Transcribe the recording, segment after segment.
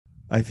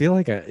I feel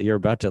like you're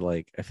about to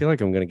I feel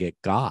like I'm gonna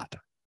get got.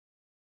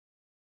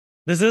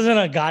 This isn't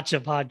a gotcha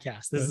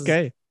podcast. This is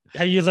Okay.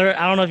 have you learned?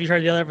 I don't know if you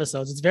heard the other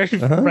episodes. It's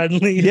very Uh-huh.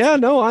 friendly. Yeah,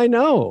 no, I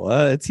know.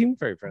 It seemed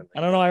very friendly.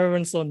 I don't know why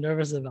everyone's so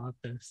nervous about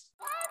this.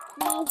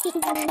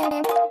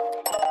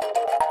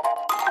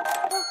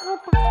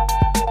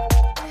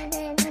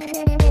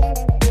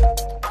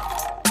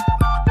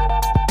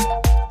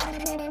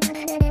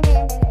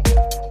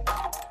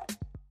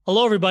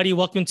 Hello, everybody.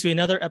 Welcome to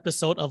another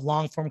episode of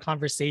Long Form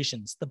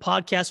Conversations, the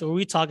podcast where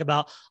we talk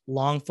about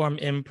long form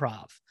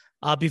improv.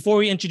 Before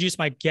we introduce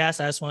my guest,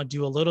 I just want to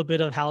do a little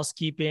bit of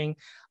housekeeping.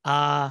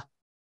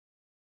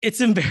 It's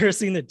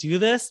embarrassing to do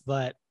this,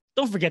 but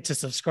don't forget to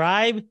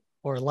subscribe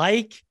or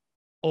like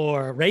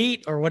or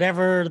rate or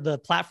whatever the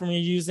platform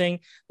you're using.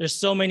 There's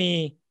so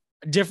many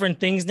different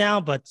things now,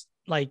 but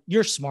like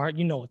you're smart,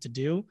 you know what to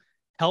do.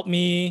 Help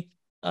me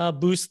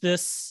boost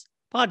this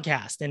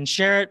podcast and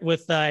share it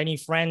with any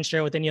friends, share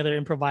it with any other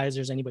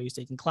improvisers, anybody who's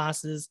taking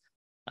classes.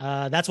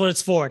 That's what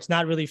it's for. It's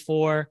not really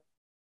for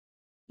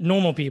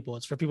normal people.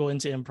 It's for people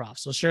into improv.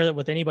 So share it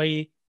with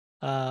anybody,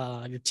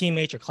 your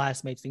teammates, your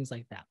classmates, things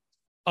like that.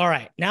 All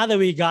right. Now that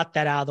we got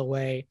that out of the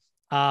way,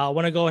 I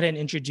want to go ahead and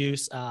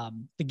introduce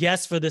the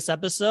guest for this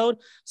episode.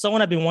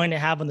 Someone I've been wanting to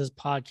have on this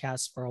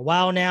podcast for a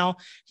while now.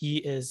 He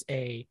is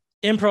a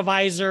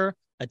improviser,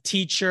 a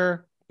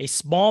teacher, a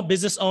small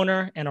business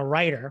owner, and a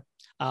writer.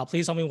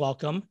 Please help me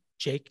welcome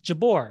Jake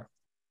Jabbour.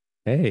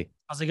 Hey,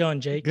 How's it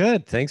going, Jake?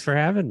 good. Thanks for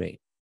having me.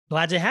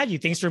 Glad to have you.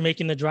 Thanks for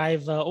making the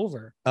drive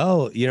over.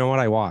 Oh, you know what?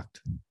 I walked.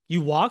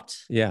 You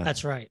walked? Yeah,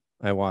 That's right.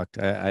 I walked.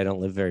 I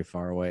don't live very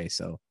far away,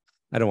 so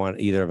I don't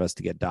want either of us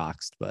to get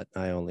doxxed, but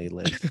I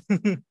live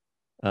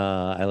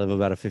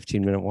about a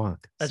 15-minute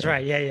walk. That's so.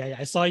 right. Yeah.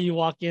 I saw you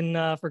walk in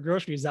for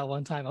groceries that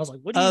one time. I was like,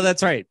 what do you? Oh,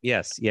 that's right.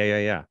 Yes.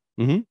 Yeah.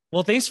 Mm-hmm.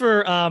 Well, thanks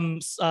for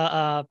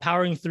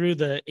powering through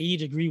the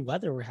 80-degree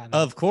weather we're having.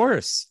 Of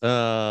course.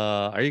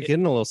 Are you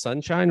getting a little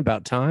sunshine?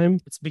 About time.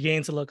 It's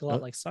beginning to look a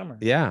lot like summer.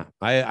 Yeah.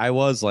 I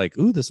was like,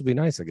 ooh, this will be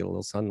nice. I get a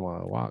little sun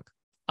while I walk.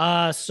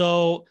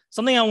 So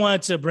something I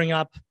wanted to bring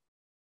up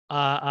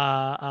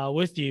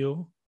with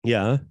you.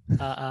 Yeah.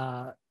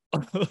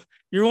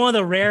 You're one of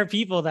the rare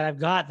people that I've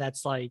got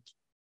that's like,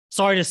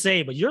 sorry to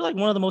say, but you're like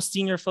one of the most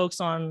senior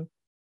folks on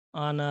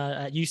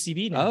at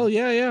UCB now. Oh,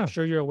 yeah. I'm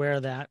sure you're aware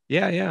of that.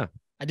 Yeah.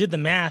 I did the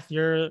math.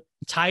 You're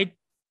tied.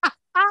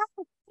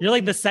 You're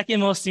like the second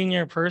most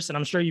senior person.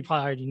 I'm sure you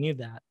probably already knew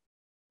that.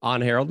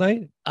 On Herald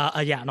Night?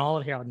 Yeah, on all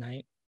of Herald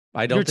Night.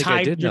 I don't think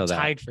I did know that.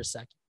 You're tied for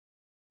second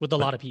with a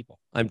lot of people.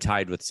 I'm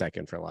tied with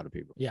second for a lot of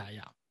people. Yeah.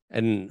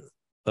 And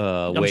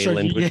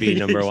Wayland would be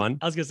number one.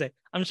 I was gonna say,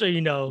 I'm sure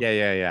you know.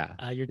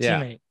 Yeah. Your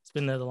teammate. It's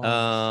been there the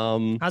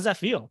longest. How's that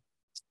feel?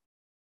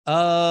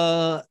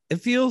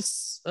 It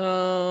feels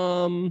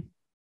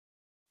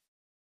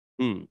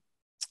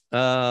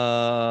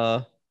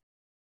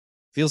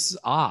feels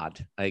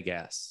odd, I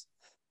guess.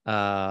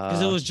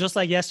 Because it was just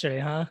like yesterday,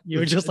 huh? You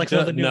were just like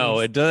no,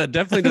 it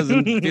definitely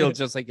doesn't feel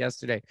just like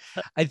yesterday.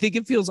 I think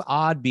it feels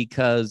odd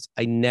because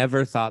I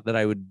never thought that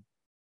I would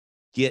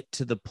get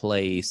to the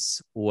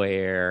place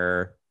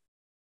where,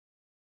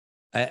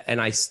 and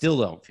I still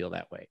don't feel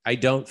that way. I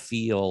don't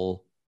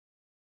feel,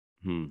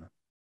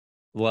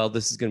 well,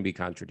 this is going to be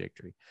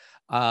contradictory.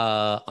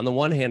 On the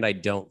one hand, I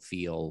don't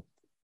feel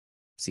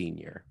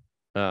senior.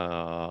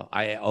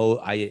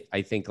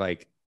 I think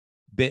like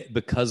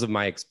because of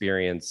my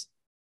experience,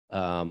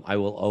 I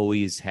will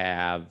always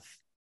have,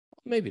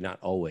 maybe not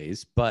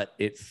always, but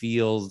it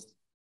feels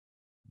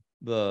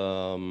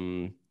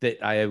that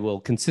I will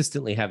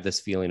consistently have this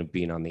feeling of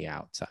being on the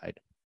outside.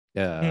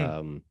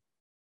 I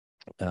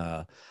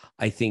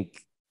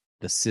think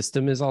the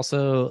system is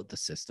also the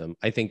system.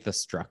 I think the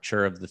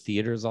structure of the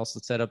theater is also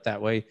set up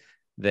that way,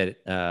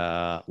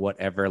 that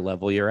whatever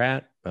level you're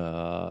at,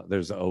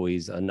 there's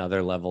always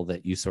another level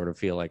that you sort of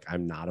feel like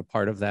I'm not a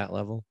part of that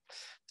level.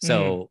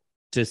 So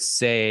to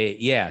say,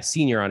 yeah,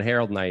 senior on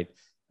Herald Night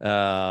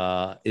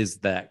is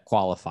that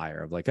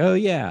qualifier of like, oh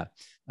yeah.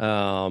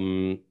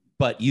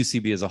 But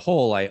UCB as a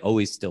whole, I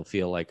always still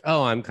feel like,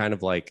 oh, I'm kind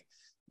of like,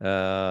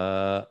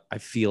 I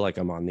feel like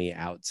I'm on the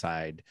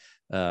outside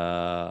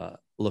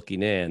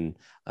looking in.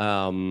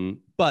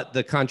 But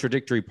the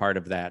contradictory part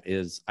of that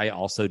is I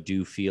also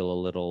do feel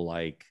a little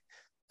like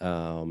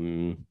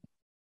I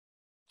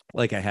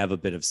have a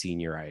bit of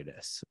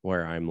senioritis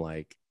where I'm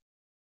like,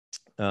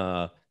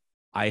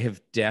 I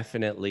have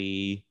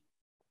definitely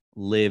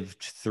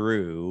lived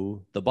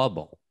through the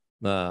bubble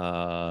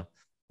where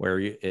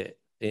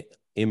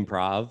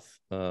improv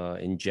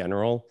in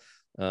general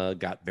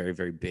got very,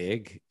 very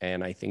big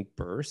and I think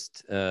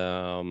burst,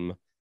 and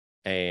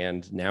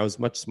now is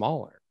much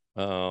smaller.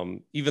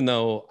 Even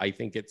though I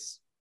think it's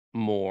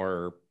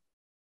more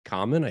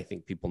common, I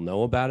think people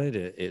know about it.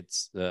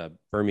 It's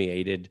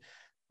permeated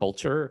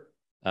culture.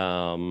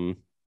 It's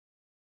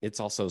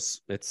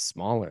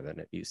smaller than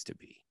it used to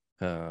be.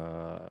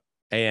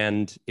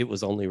 And it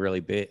was only really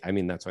big. I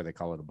mean, that's why they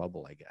call it a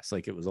bubble, I guess.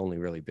 Like it was only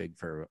really big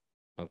for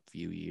a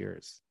few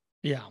years.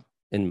 Yeah.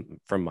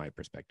 From my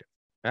perspective,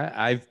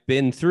 I've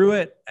been through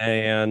it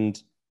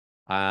and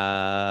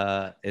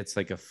It's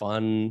like a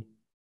fun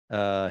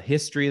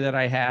history that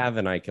I have,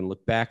 and I can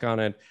look back on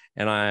it.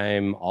 And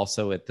I'm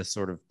also at the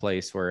sort of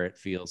place where it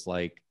feels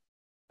like,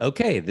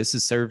 okay, this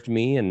has served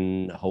me,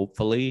 and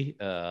hopefully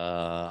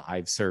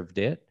I've served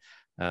it.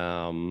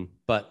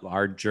 But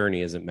our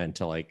journey isn't meant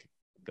to like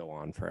go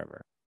on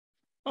forever.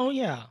 Oh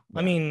yeah.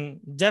 I mean,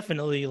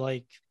 definitely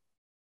like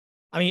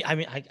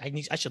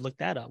I should look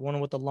that up. Wonder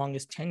what the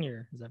longest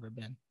tenure has ever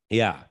been.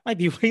 Yeah. Might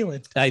be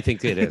Wayland. I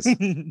think it is.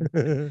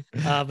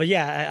 But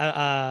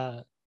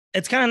yeah,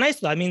 it's kind of nice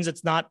though. That means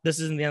this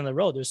isn't the end of the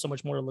road. There's so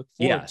much more to look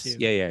forward to.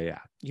 Yeah.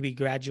 You be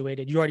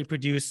graduated. You already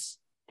produce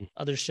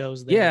other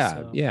shows there. Yeah.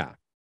 So Yeah.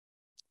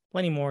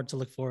 Plenty more to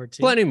look forward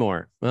to. Plenty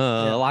more.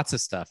 Lots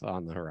of stuff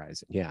on the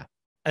horizon. Yeah.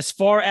 As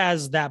far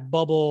as that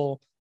bubble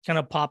kind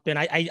of pop in,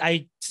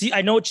 I see,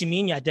 I know what you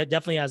mean. Yeah,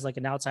 definitely as like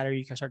an outsider,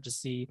 you can start to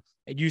see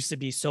it used to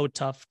be so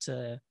tough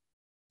to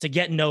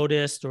get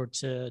noticed or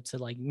to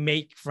like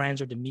make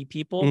friends or to meet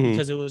people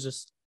because it was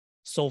just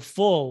so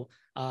full.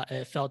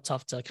 It felt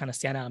tough to kind of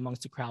stand out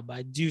amongst the crowd. But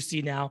I do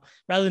see now,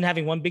 rather than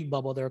having one big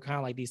bubble, there are kind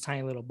of like these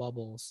tiny little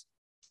bubbles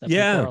that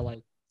people are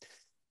like,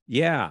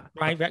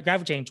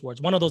 gravitating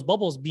towards. One of those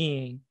bubbles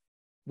being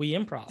We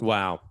Improv.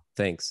 Wow,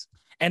 thanks.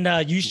 And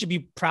you should be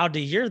proud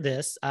to hear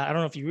this. I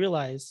don't know if you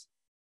realize,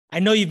 I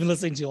know you've been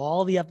listening to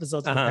all the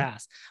episodes in the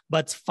past,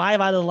 but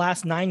 5 out of the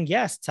last 9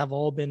 guests have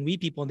all been We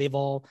people, and they've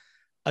all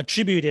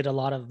attributed a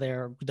lot of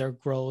their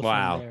growth.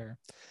 Wow,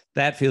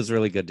 that feels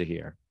really good to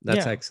hear.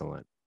 That's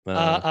excellent.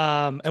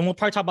 And we'll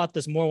probably talk about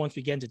this more once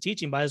we get into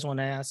teaching, but I just want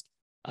to ask,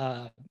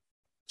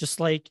 just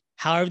like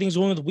how everything's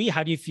going with We.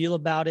 How do you feel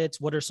about it?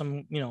 What are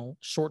some,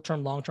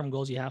 short-term, long-term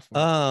goals you have for it?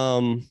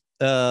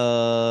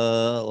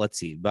 Let's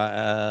see,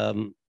 but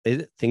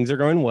things are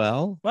going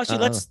well. Well, actually,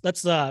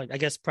 let's I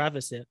guess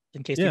preface it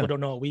in case people don't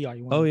know what We are.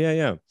 You want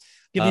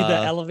give me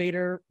the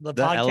elevator, the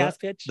podcast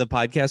pitch. The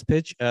podcast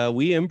pitch.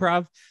 We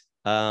Improv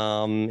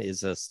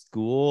is a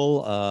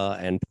school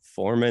and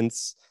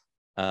performance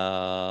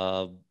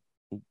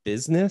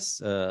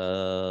business.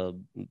 A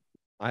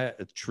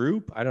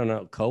troupe. I don't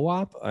know.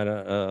 Co-op. I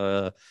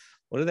don't.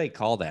 What do they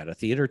call that? A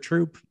theater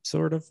troupe,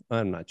 sort of.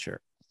 I'm not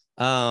sure.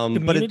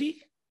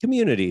 Community.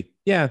 Community.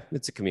 Yeah,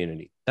 it's a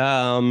community.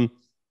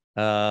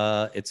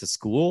 It's a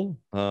school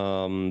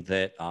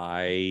that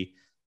I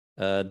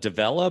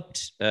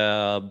developed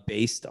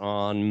based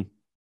on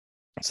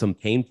some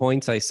pain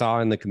points I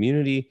saw in the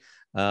community,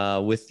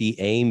 with the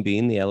aim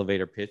being, the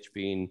elevator pitch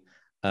being,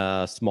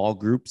 small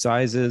group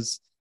sizes,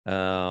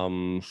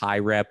 high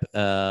rep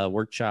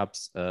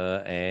workshops,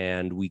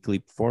 and weekly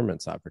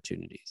performance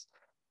opportunities.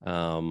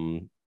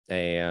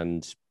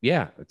 And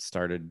yeah, it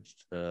started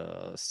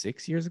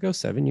 6 years ago,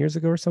 7 years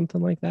ago, or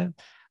something like that.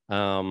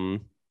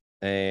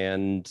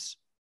 And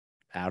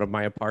out of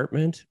my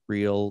apartment,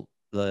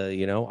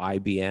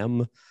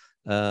 IBM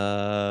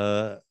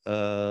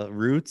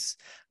roots,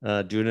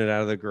 doing it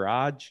out of the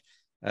garage.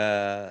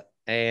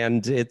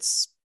 And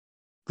it's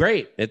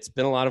great. It's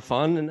been a lot of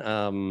fun.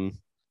 And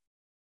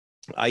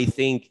I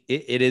think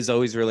it is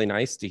always really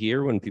nice to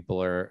hear when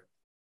people are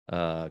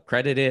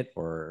credit it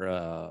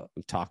or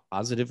talk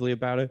positively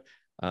about it.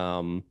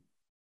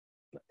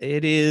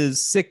 It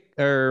is sick,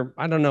 or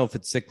I don't know if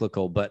it's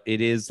cyclical, but it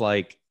is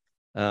like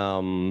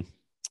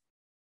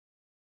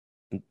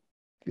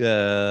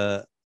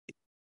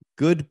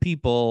good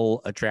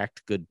people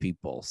attract good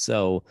people.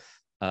 So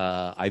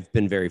I've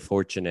been very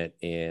fortunate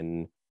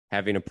in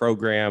having a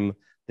program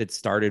that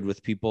started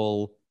with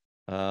people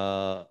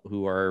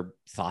who are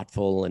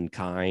thoughtful and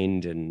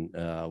kind and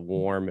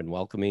warm and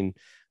welcoming,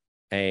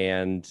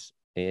 and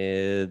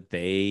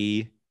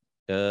they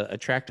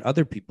attract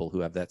other people who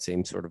have that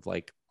same sort of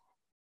like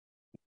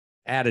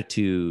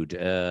attitude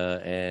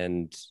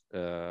and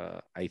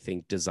I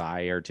think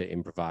desire to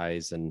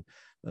improvise and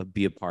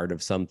be a part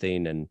of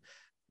something. And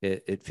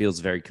it feels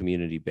very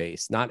community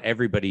based. Not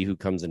everybody who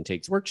comes and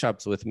takes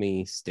workshops with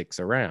me sticks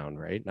around,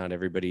 right? Not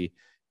everybody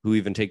who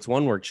even takes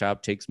one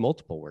workshop takes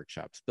multiple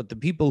workshops, but the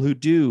people who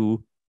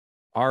do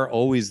are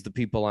always the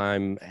people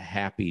I'm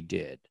happy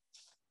did.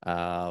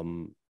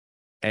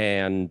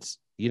 And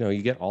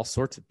you get all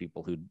sorts of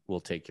people who will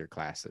take your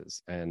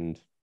classes, and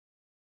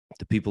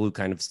the people who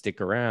kind of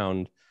stick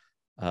around,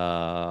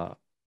 are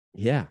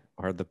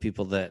the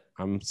people that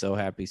I'm so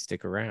happy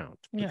stick around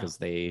because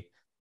they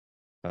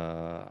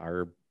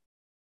are,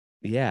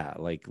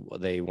 like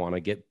they want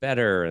to get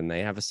better, and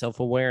they have a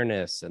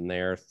self-awareness, and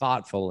they're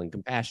thoughtful and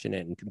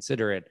compassionate and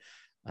considerate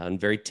and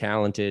very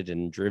talented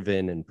and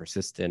driven and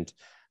persistent.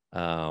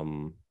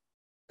 And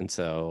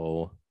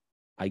so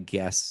I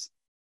guess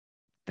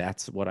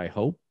that's what I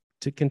hope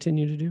to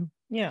continue to do.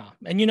 Yeah.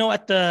 And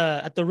at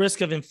the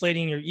risk of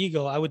inflating your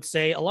ego, I would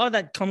say a lot of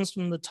that comes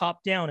from the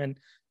top down. And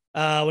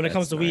when it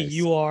comes to nice.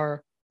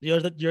 you're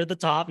the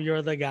top,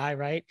 you're the guy,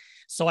 right?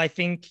 So I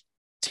think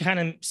to kind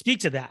of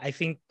speak to that, I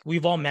think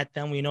we've all met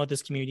them. We know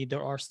this community,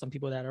 there are some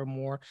people that are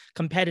more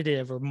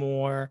competitive or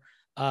more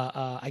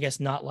I guess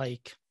not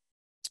like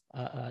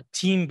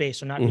team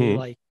based, or not really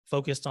like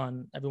focused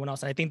on everyone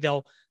else. And I think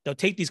they'll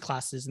take these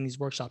classes and these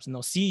workshops, and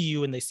they'll see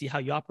you and they see how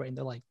you operate, and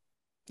they're like,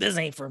 this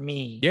ain't for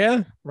me.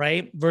 Yeah.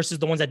 Right. Versus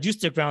the ones that do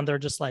stick around, they're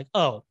just like,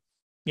 oh,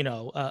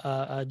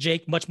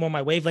 Jake, much more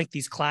my wavelength.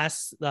 These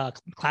classmates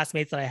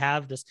that I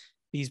have,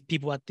 these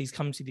people at these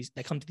come to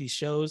these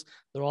shows,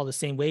 they're all the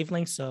same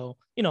wavelength. So,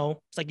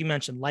 it's like you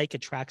mentioned, like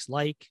attracts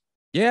like.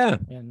 Yeah.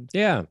 And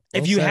yeah.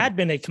 if you had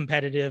been a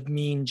competitive,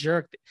 mean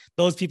jerk,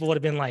 those people would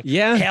have been like,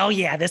 yeah, hell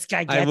yeah, this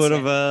guy gets I would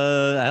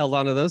have held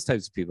on to those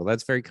types of people.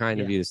 That's very kind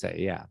of Yeah. you to say.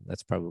 Yeah,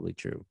 that's probably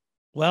true.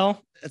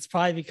 Well, it's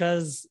probably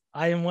because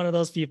I am one of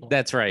those people.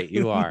 That's right.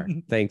 You are,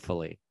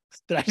 thankfully.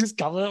 Did I just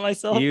compliment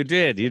myself? You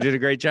did. You did a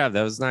great job.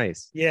 That was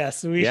nice. Yeah,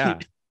 sweet. Yeah.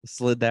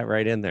 Slid that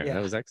right in there. Yeah.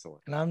 That was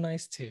excellent. And I'm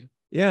nice too.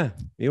 Yeah,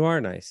 you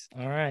are nice.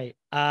 All right.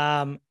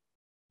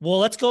 Well,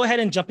 let's go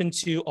ahead and jump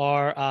into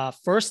our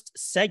first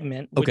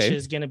segment, which Okay.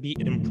 is going to be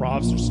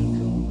imposter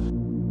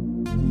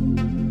syndrome.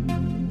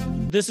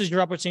 This is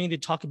your opportunity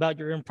to talk about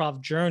your improv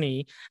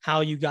journey,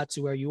 how you got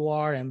to where you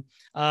are. And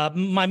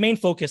my main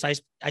focus, I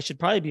should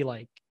probably be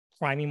like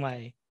priming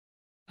my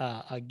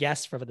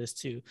guests for this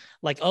too.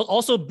 Like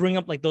also bring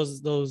up like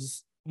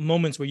those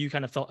moments where you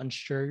kind of felt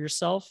unsure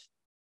yourself.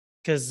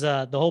 Because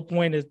the whole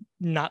point is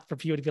not for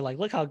people to feel like,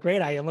 look how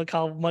great I am, look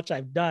how much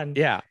I've done.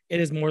 Yeah. It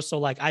is more so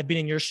like I've been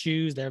in your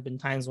shoes. There have been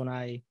times when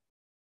I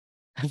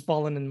have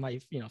fallen in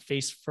my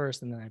face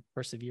first, and then I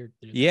persevered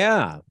through.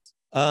 Yeah.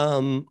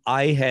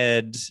 I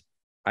had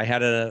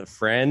a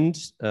friend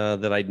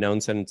that I'd known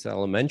since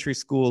elementary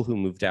school who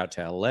moved out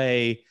to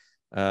LA.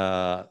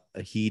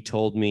 He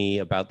told me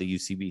about the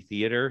UCB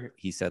theater.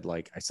 He said,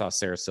 like, I saw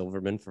Sarah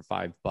Silverman for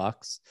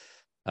 $5.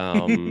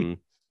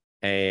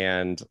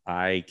 And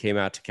I came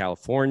out to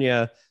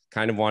California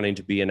kind of wanting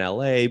to be in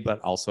LA, but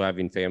also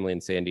having family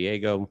in San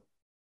Diego.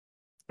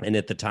 And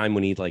at the time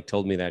when he like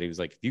told me that, he was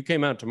like, if you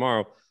came out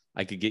tomorrow,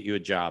 I could get you a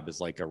job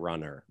as like a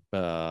runner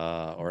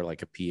or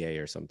like a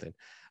PA or something.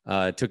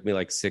 It took me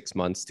like 6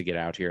 months to get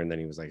out here. And then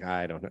he was like,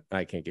 I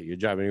can't get you a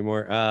job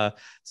anymore.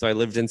 So I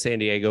lived in San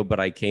Diego, but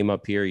I came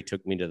up here. He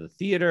took me to the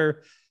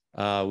theater.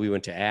 We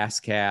went to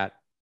ASCAT.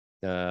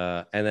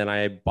 And then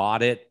I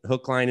bought it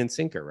hook, line, and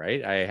sinker,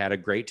 right? I had a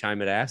great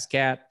time at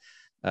ASCAT.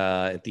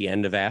 At the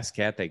end of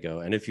ASCAT, they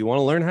go, and if you want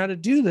to learn how to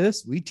do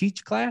this, we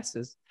teach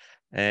classes.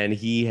 And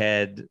he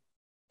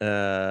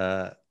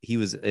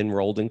was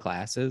enrolled in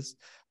classes.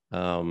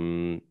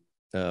 My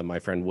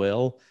friend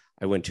Will,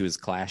 I went to his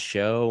class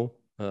show.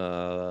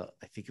 I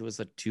think it was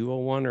a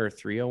 201 or a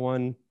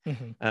 301.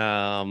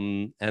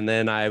 Mm-hmm. And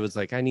then I was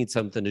like, I need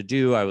something to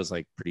do. I was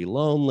like pretty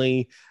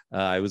lonely.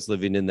 I was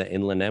living in the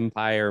Inland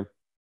Empire,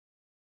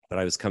 but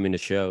I was coming to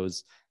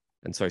shows.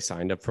 And so I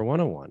signed up for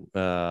 101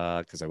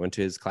 because I went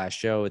to his class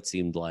show. It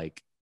seemed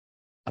like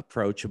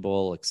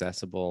approachable,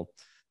 accessible.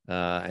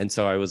 And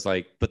so I was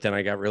like, but then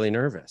I got really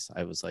nervous.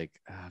 I was like,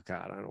 oh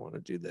God, I don't want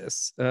to do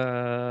this. What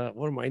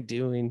am I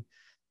doing?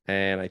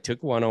 And I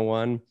took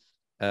 101.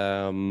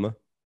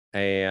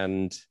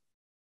 And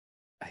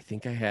I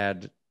think I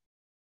had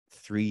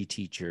 3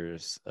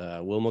 teachers.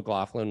 Will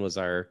McLaughlin was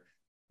our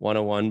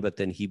 101, but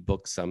then he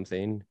booked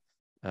something.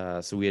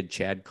 So we had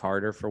Chad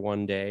Carter for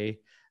one day,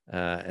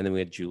 and then we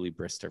had Julie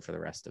Brister for the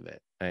rest of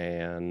it.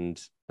 And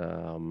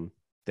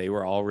they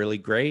were all really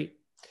great.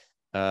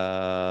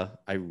 I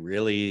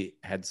really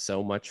had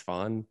so much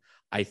fun.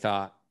 I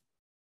thought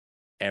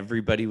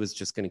everybody was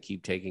just going to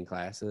keep taking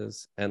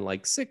classes, and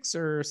like 6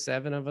 or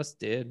 7 of us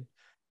did.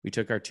 We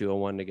took our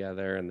 201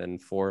 together, and then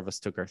 4 of us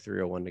took our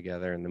 301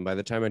 together. And then by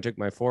the time I took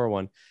my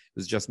 401, it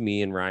was just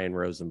me and Ryan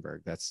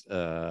Rosenberg. That's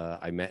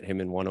I met him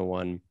in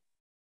 101.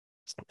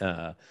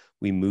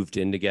 We moved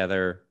in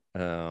together,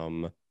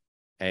 and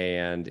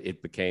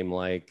it became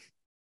like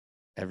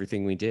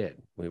everything we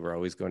did. We were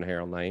always going to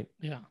Herald Night.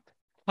 Yeah.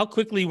 How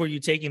quickly were you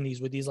taking these?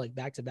 Were these like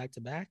back to back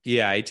to back?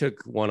 Yeah, I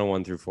took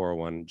 101 through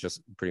 401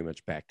 just pretty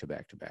much back to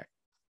back to back.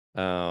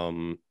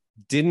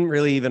 Didn't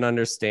really even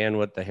understand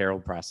what the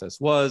Herald process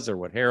was or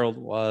what Herald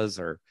was,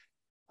 or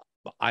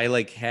I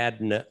like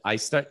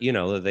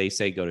they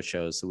say go to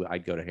shows, so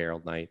I'd go to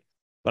Herald Night,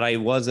 but I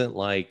wasn't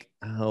like,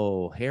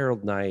 oh,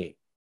 Herald Night,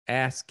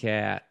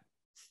 ASCAT,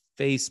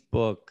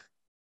 Facebook,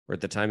 or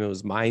at the time it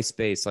was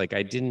MySpace. Like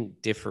I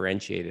didn't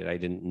differentiate it. I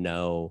didn't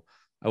know.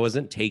 I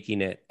wasn't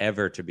taking it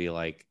ever to be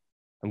like,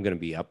 I'm going to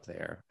be up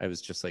there. I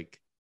was just like,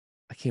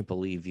 I can't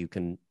believe you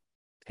can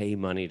pay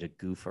money to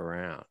goof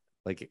around.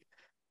 Like it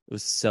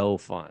was so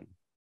fun.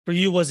 For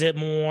you, was it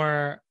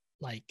more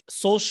like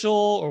social,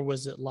 or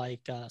was it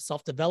like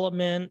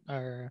self-development,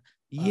 or?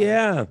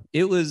 Yeah,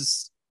 it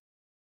was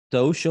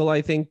social,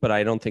 I think, but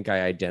I don't think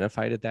I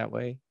identified it that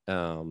way.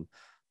 In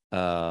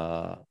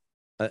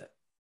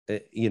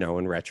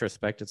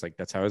retrospect, it's like,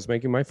 that's how I was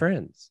making my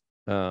friends.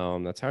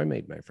 That's how I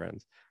made my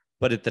friends.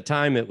 But at the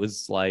time it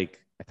was like,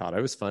 I thought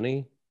I was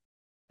funny,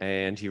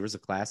 and here was a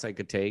class I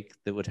could take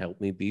that would help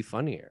me be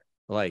funnier.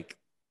 Like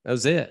that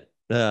was it.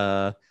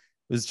 It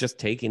was just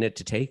taking it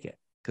to take it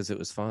because it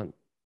was fun.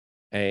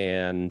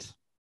 And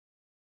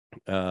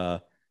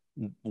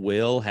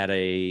Will had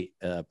a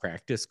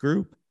practice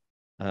group,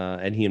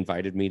 and he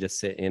invited me to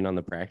sit in on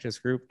the practice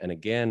group. And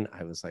again,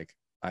 I was like,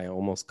 I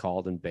almost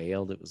called and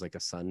bailed. It was like a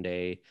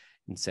Sunday.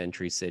 in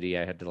Century City.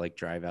 I had to like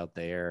drive out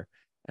there,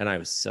 and I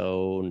was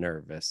so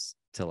nervous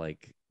to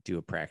like do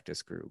a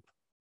practice group.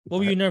 What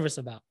were you nervous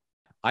about?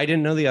 I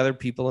didn't know the other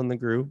people in the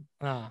group.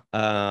 Ah.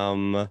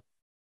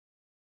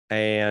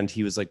 And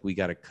he was like, we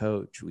got a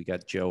coach. We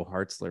got Joe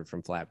Hartzler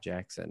from Flap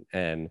Jackson.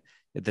 And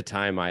at the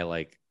time,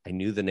 I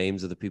knew the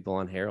names of the people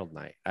on Herald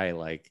Night. I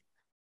like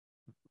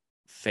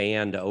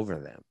fanned over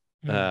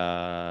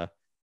them.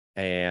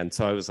 And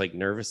so I was like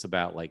nervous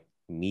about like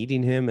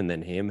meeting him, and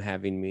then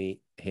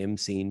him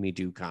seeing me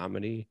do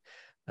comedy.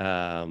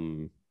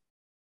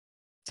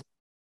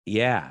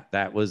 Yeah,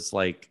 that was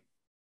like,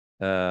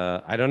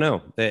 I don't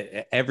know.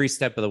 Every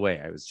step of the way,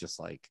 I was just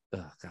like,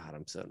 oh God,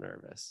 I'm so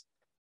nervous.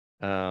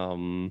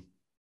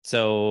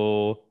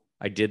 So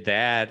I did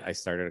that. I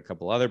started a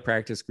couple other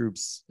practice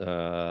groups.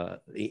 The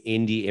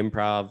indie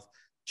improv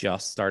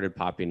just started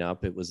popping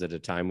up. It was at a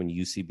time when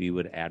UCB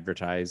would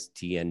advertise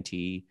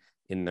TNT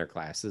in their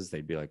classes.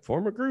 They'd be like,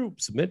 form a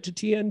group, submit to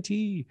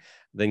TNT.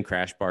 Then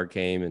Crash Bar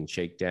came, and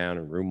Shakedown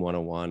and Room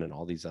 101 and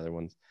all these other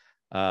ones.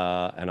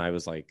 And I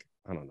was like,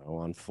 I don't know,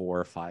 on 4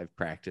 or 5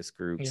 practice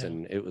groups.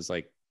 And it was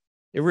like,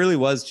 it really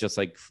was just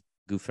like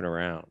goofing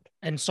around.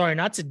 And sorry,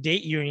 not to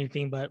date you or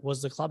anything, but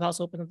was the clubhouse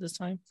open at this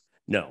time?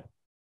 No.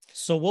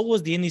 So what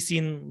was the indie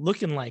scene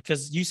looking like?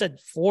 Because you said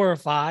 4 or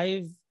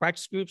 5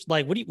 practice groups.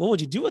 Like, what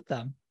would you do with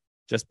them?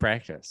 Just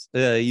practice.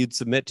 You'd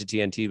submit to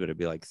TNT, but it'd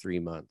be like 3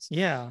 months.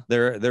 Yeah.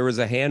 There was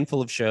a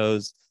handful of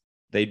shows.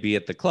 They'd be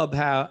at the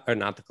clubhouse, or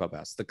not the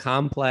clubhouse, the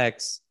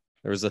complex.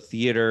 There was a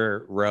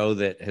theater row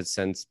that has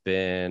since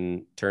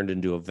been turned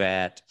into a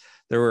vet.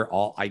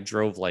 I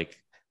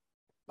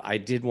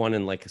did one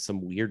in like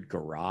some weird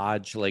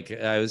garage. Like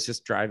I was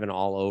just driving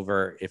all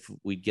over if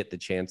we'd get the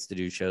chance to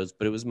do shows,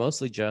 but it was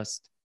mostly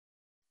just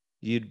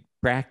you'd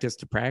practice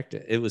to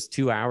practice. It was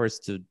 2 hours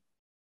to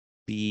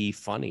be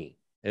funny.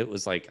 It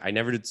was like, I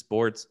never did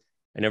sports.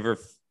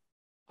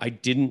 I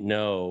didn't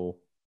know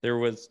there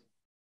was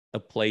a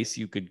place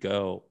you could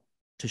go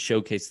to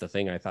showcase the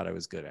thing I thought I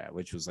was good at,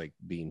 which was like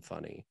being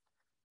funny.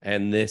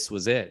 And this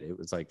was it. It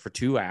was like, for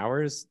 2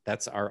 hours,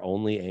 that's our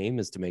only aim,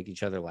 is to make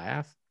each other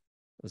laugh.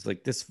 It was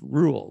like, this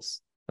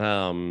rules.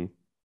 Yeah.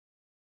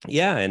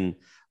 And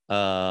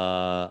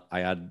I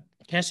had.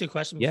 Can I ask you a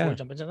question before we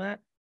jump into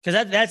that?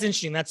 Because that's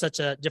interesting. That's such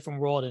a different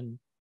world. And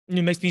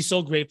it makes me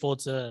so grateful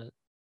to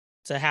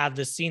have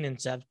this scene and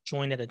to have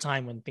joined at a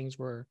time when things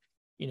were,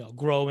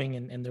 growing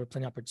and there were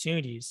plenty of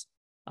opportunities.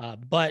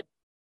 But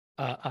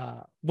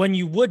when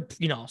you would,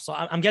 so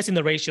I'm guessing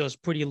the ratio is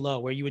pretty low,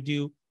 where you would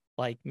do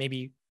like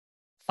maybe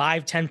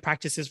 5-10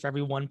 practices for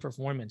every one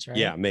performance, right?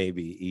 Yeah,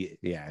 maybe.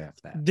 Yeah,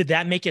 after that. Did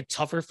that make it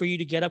tougher for you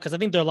to get up? Because I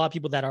think there are a lot of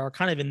people that are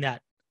kind of in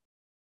that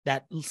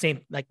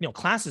same, like,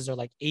 classes are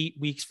like 8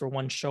 weeks for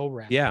one show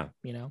rep. Yeah.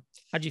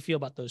 How do you feel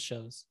about those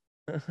shows?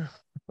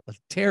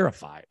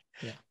 Terrified.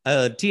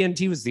 Yeah.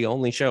 TNT was the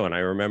only show. And I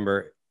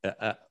remember,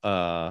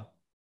 God,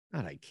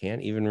 I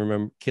can't even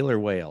remember. Killer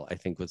Whale, I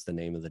think, was the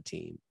name of the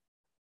team.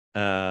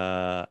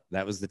 That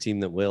was the team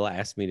that Will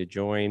asked me to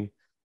join.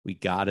 We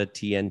got a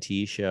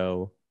TNT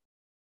show.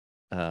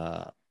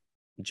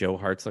 Joe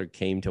Hartzler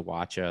came to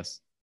watch us.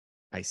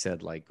 I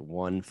said like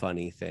one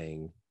funny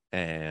thing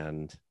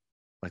and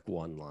like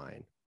one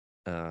line,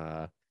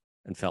 and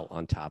felt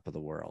on top of the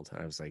world.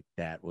 And I was like,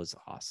 that was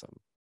awesome.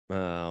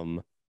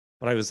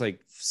 But I was like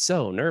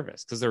so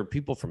nervous because there were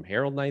people from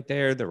Herald Night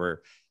there.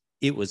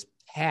 It was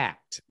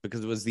packed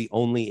because it was the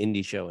only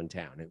indie show in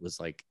town. It was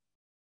like,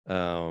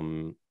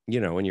 when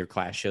your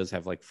class shows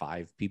have like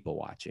 5 people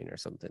watching or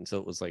something. So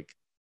it was like,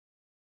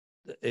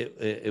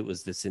 it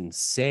was this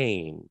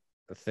insane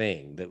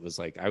thing that was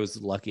like, I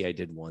was lucky I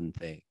did one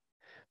thing.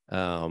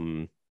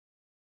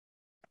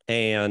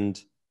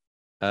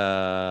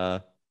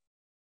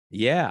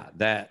 Yeah,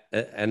 that,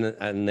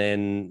 and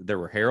then there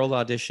were Herald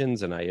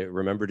auditions, and I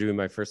remember doing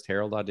my first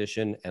Herald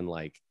audition and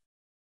like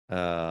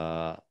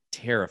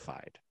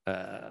terrified.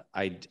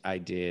 I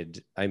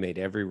made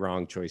every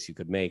wrong choice you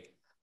could make.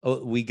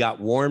 Oh, we got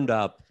warmed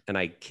up and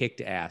I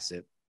kicked ass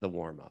at the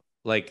warm up.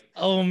 Like,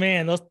 oh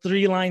man, those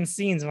 3-line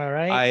scenes, am I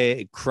right?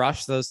 I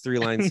crushed those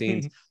 3-line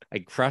scenes. I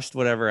crushed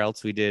whatever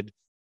else we did.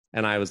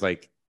 And I was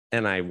like,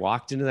 and I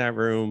walked into that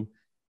room,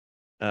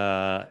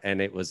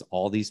 and it was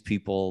all these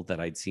people that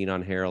I'd seen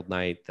on Herald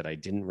Night that I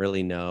didn't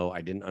really know.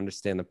 I didn't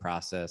understand the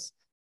process.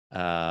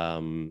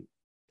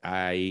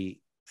 I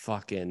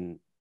fucking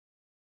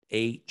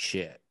ate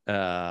shit.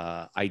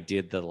 I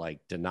did the like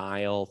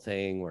denial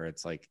thing where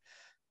it's like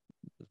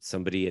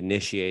somebody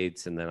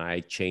initiates and then I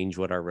change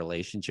what our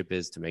relationship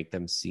is to make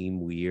them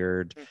seem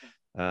weird.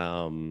 At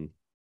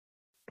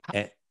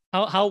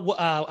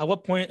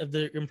what point of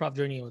the improv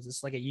journey was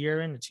this? Like a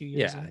year in or 2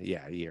 years?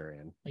 Yeah, a year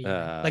in.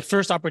 Like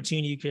first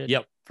opportunity you could.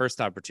 Yep,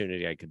 first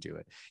opportunity I could do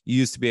it. You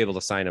used to be able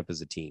to sign up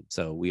as a team,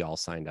 so we all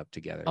signed up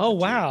together. Oh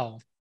wow!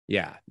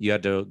 Yeah, you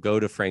had to go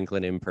to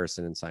Franklin in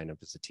person and sign up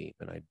as a team,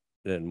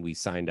 and we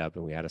signed up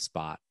and we had a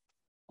spot,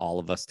 all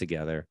of us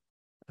together.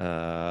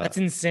 That's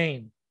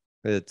insane.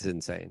 It's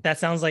insane. That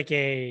sounds like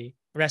a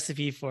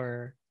recipe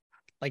for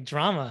like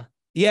drama.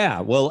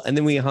 Yeah, well, and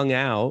then we hung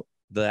out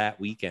that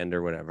weekend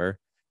or whatever.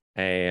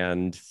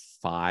 and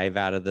 5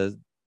 out of the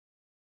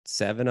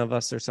 7 of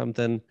us or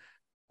something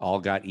all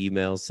got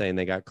emails saying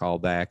they got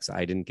callbacks.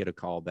 I didn't get a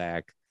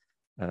callback.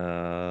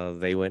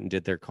 They went and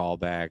did their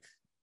callback,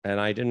 and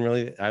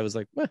I was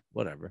like,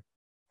 whatever.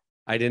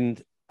 I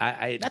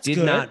That's did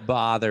good. not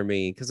bother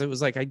me because it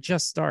was like I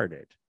just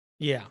started.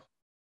 Yeah.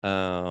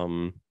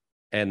 And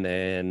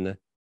then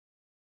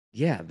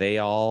they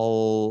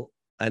all,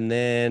 and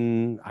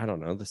then I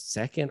don't know, the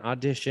second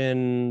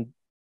audition,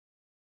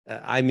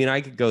 I mean,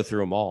 I could go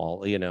through them all,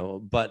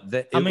 but How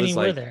it many was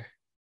were like there?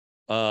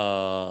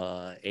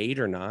 8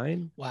 or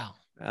 9. Wow.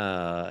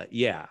 I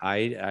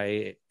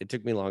it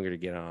took me longer to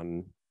get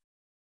on.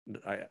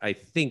 I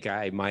think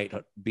I might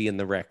be in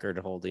the record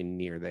holding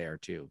near there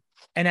too.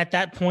 And at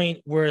that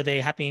point, were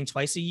they happening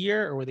twice a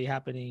year, or were they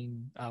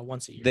happening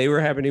once a year? They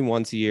were happening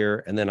once a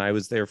year, and then I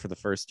was there for the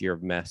first year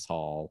of mess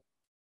hall.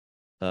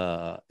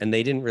 And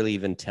they didn't really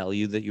even tell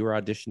you that you were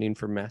auditioning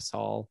for mess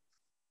hall,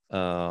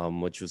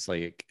 which was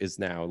like is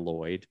now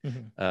Lloyd.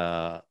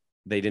 Mm-hmm.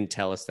 They didn't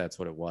tell us that's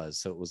what it was.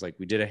 So it was like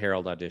we did a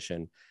Herald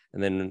audition,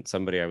 and then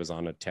somebody I was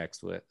on a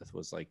text with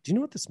was like, "Do you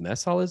know what this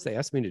mess hall is?" They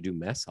asked me to do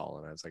mess hall,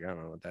 and I was like, "I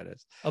don't know what that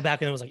is." Oh,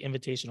 back then it was like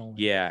invitation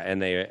only. Yeah,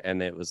 and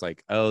it was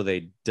like, oh,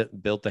 they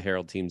built the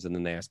Herald teams, and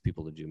then they asked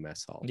people to do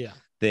mess hall. Yeah.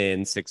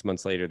 Then 6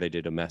 months later, they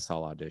did a mess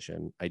hall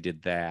audition. I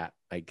did that.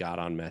 I got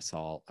on mess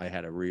hall. I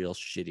had a real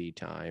shitty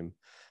time.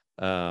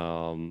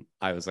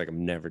 I was like,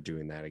 I'm never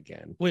doing that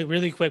again. Wait,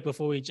 really quick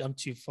before we jump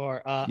too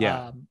far.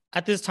 Yeah.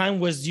 At this time,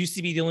 was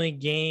UCB the only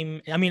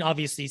game? I mean,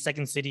 obviously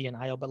Second City and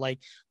IO, but like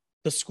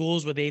the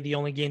schools, were they the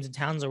only games in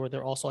towns, or were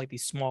there also like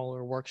these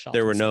smaller workshops?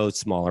 There were no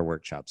smaller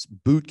workshops.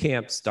 Boot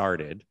camp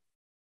started,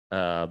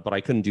 but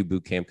I couldn't do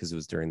boot camp because it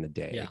was during the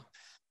day. Yeah.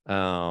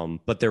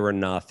 But there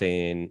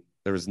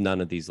was none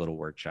of these little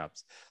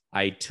workshops.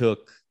 I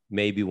took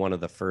maybe one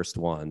of the first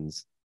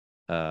ones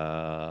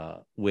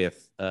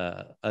with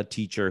a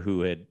teacher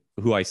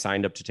who I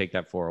signed up to take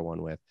that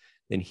 401 with.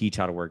 Then he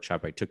taught a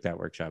workshop. I took that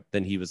workshop.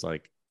 Then he was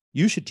like,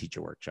 "You should teach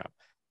a workshop,"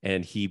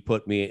 and he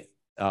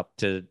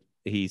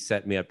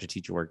set me up to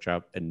teach a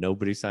workshop, and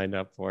nobody signed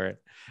up for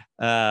it.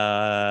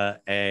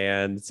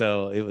 And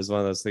so it was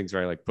one of those things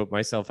where I like put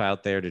myself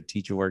out there to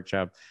teach a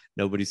workshop.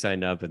 Nobody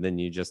signed up, and then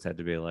you just had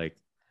to be like,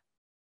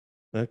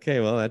 "Okay,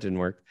 well, that didn't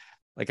work."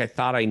 Like I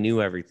thought I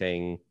knew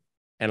everything,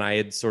 and I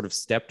had sort of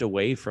stepped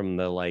away from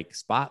the like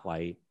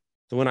spotlight.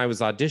 So when I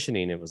was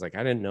auditioning, it was like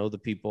I didn't know the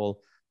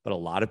people, but a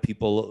lot of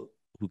people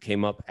who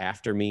came up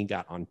after me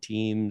got on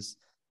teams.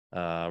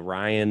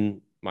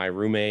 Ryan, my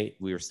roommate,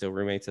 we were still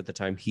roommates at the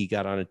time. He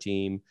got on a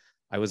team.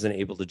 I wasn't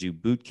able to do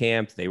boot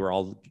camp. They were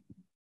all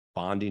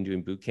bonding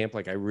doing boot camp.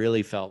 Like I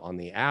really felt on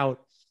the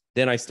out.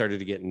 Then I started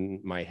to get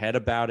in my head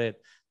about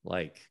it.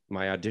 Like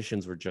my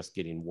auditions were just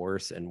getting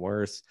worse and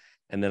worse.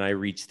 And then I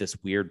reached this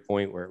weird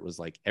point where it was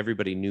like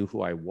everybody knew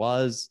who I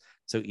was.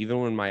 So even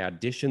when my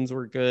auditions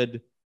were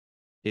good,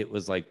 it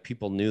was like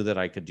people knew that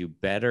I could do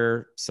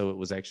better. So it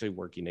was actually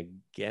working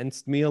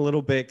against me a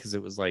little bit because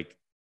it was like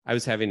I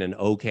was having an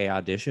okay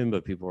audition,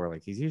 but people were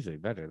like, he's usually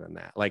better than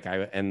that.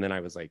 And then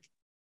I was like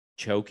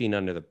choking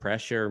under the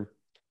pressure.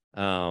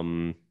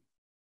 To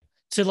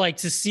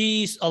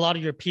see a lot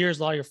of your peers,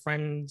 a lot of your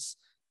friends,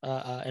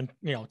 and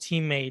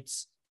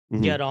teammates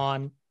get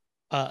on.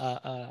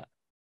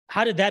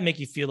 How did that make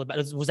you feel about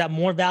it? Was that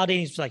more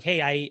validating? It's like,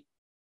 hey,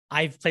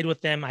 I've played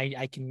with them.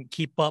 I can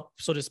keep up,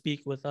 so to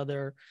speak, with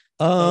other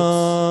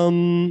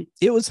folks.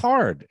 It was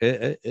hard.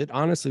 It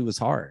honestly was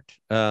hard.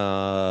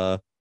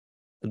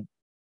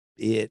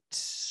 It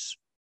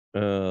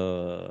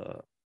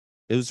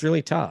was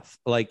really tough.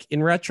 Like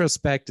in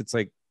retrospect, it's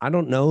like I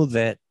don't know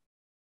that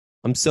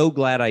I'm so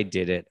glad I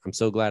did it. I'm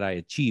so glad I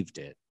achieved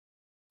it.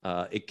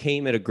 It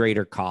came at a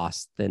greater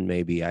cost than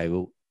maybe I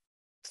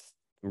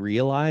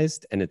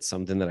realized, and it's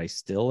something that I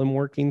still am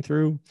working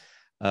through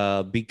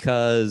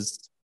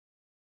because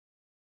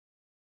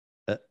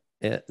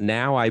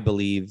now I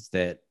believe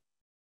that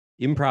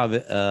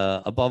improv,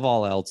 above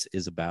all else,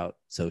 is about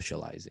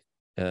socializing.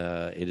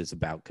 It is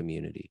about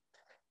community,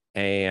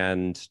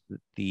 and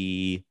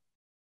the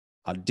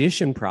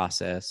audition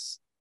process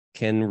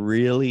can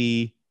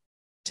really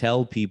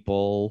tell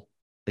people.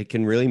 It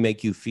can really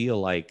make you feel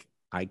like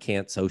I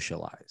can't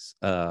socialize,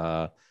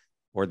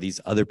 or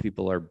these other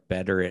people are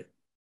better at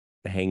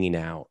hanging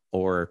out,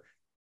 or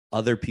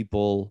other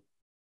people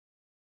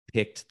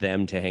picked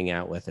them to hang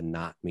out with and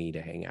not me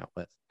to hang out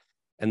with.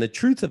 And the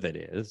truth of it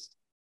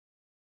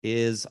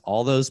is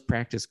all those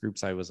practice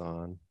groups I was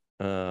on,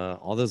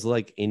 all those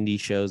like indie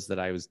shows that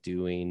I was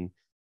doing,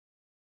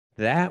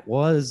 that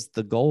was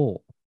the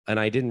goal. And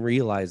I didn't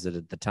realize it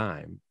at the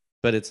time,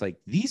 but it's like,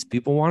 these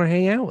people want to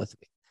hang out with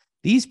me.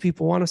 These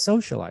people want to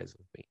socialize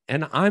with me.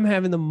 And I'm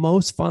having the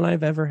most fun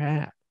I've ever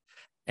had.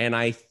 And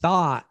I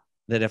thought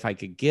that if I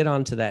could get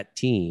onto that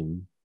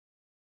team,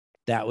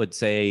 that would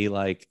say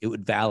like, it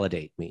would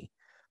validate me.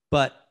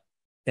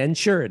 And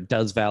sure, it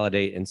does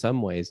validate in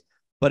some ways,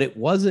 but it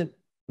wasn't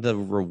the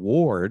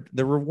reward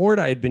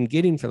I had been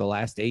getting for the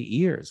last 8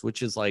 years,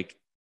 which is like,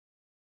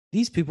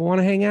 these people want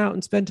to hang out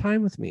and spend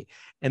time with me.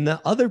 And the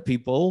other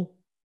people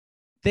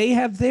they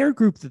have their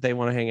group that they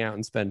want to hang out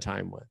and spend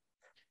time with.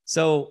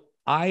 So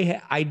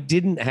I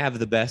didn't have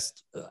the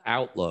best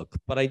outlook,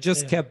 but I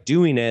just kept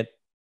doing it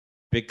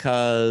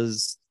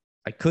because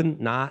I couldn't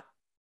not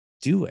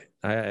do it.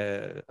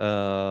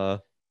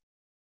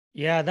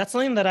 Yeah, that's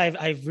something that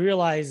I've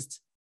realized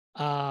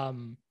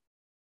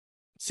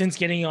since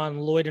getting on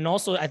Lloyd, and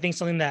also I think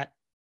something that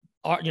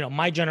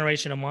my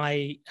generation and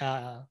my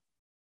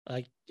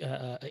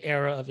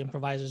era of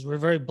improvisers, we're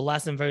very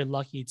blessed and very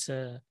lucky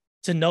to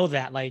know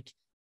that. Like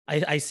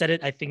I said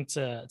it, I think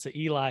to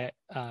Eli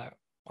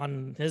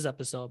on his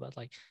episode, but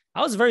like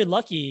I was very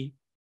lucky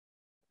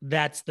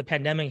that the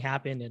pandemic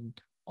happened and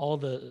all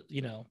the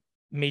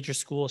major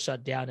schools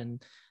shut down,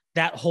 and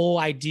that whole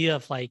idea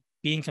of like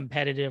being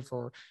competitive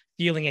or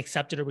feeling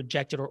accepted or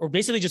rejected, or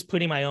basically just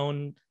putting my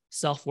own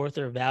self-worth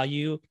or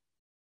value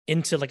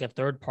into like a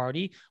third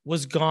party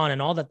was gone,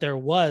 and all that there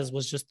was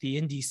just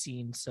the indie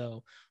scene.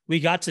 So we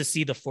got to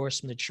see the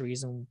forest from the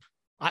trees, and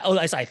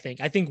I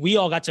think we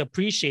all got to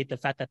appreciate the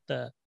fact that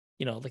the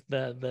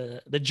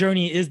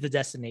journey is the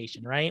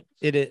destination, right?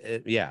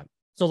 Yeah.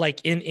 So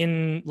like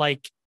in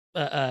like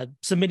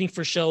submitting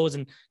for shows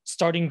and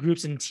starting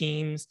groups and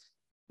teams,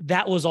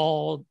 that was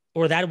all,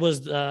 or that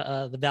was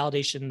the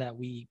validation that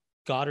we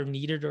got or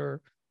needed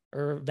or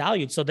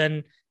valued. So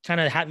then kind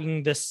of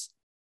having this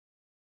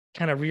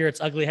kind of rear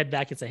its ugly head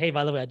back and say, hey,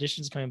 by the way,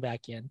 audition's coming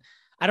back in.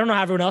 I don't know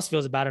how everyone else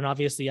feels about it. And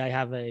obviously I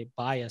have a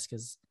bias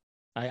because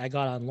I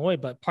got on Lloyd,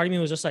 but part of me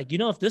was just like,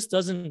 if this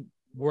doesn't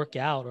work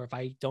out, or if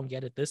I don't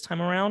get it this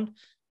time around,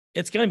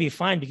 it's going to be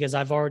fine because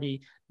I've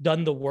already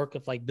done the work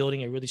of like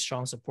building a really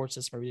strong support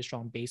system, a really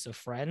strong base of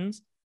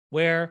friends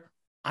where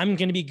I'm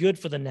going to be good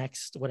for the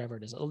next, whatever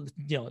it is,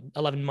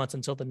 11 months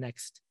until the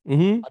next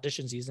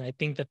audition season. I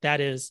think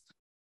that is,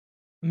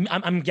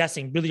 I'm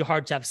guessing, really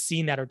hard to have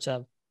seen that or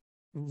to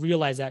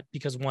realize that,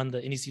 because one, the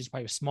indie scene is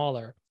probably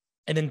smaller,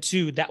 and then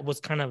two, that was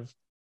kind of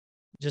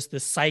just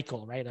this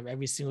cycle, right? Of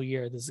every single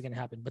year this is going to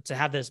happen. But to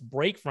have this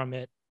break from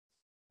it,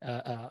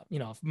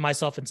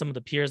 myself and some of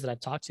the peers that I've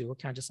talked to, we're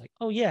kind of just like,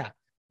 oh yeah,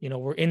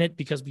 we're in it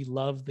because we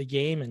love the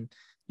game, and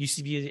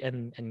UCB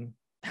and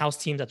house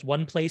teams, that's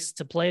one place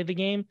to play the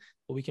game,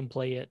 but we can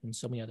play it in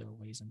so many other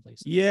ways and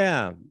places.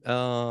 Yeah,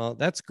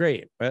 that's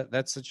great.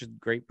 That's such a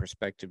great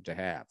perspective to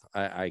have.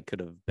 I could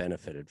have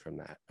benefited from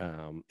that.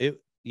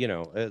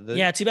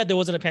 Too bad there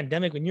wasn't a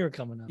pandemic when you were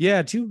coming up.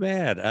 Yeah, too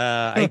bad.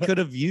 I could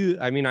have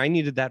I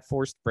needed that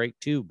forced break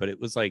too, but it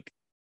was like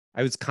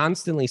I was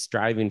constantly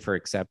striving for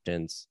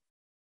acceptance,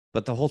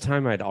 but the whole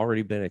time I'd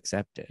already been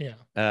accepted.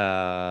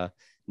 Yeah.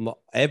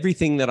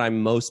 Everything that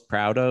I'm most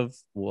proud of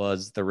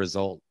was the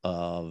result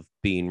of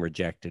being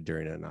rejected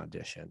during an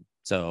audition.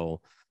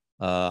 So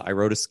I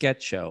wrote a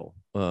sketch show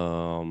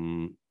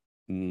that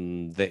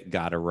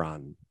got a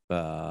run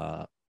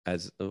when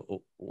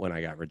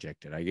I got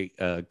rejected. I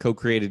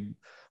co-created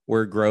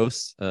We're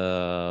Gross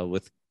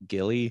with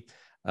Gilly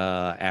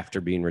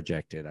after being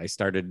rejected. I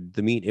started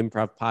the Meet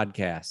Improv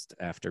podcast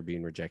after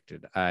being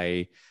rejected.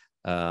 I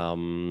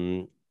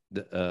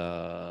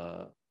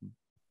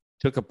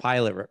took a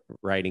pilot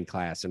writing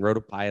class and wrote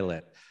a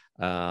pilot.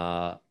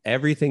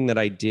 Everything that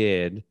I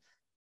did,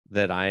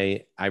 that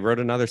I wrote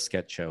another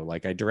sketch show.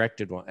 Like I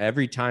directed one.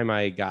 Every time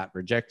I got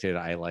rejected,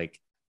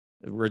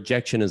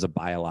 rejection is a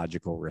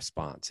biological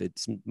response.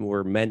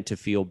 We're meant to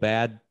feel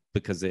bad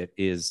because it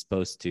is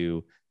supposed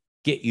to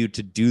get you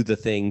to do the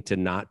thing, to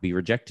not be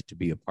rejected, to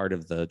be a part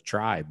of the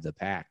tribe, the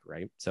pack,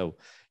 right? So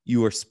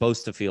you are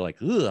supposed to feel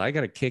like, I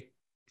got to kick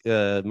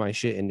my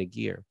shit into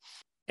gear.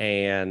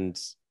 And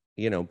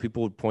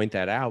people would point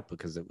that out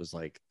because it was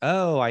like,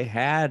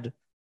 We're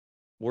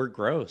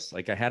Gross.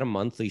 Like I had a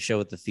monthly show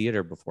at the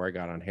theater before I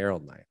got on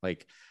Herald Night.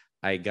 Like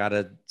I got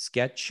a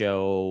sketch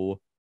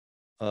show.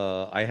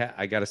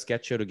 I got a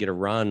sketch show to get a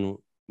run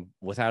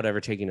without ever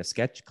taking a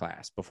sketch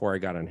class before I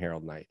got on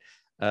Herald Night.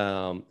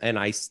 And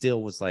I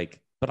still was like,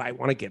 but I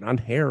want to get on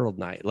Herald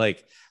Night.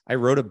 Like I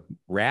wrote a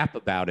rap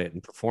about it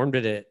and performed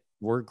it at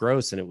We're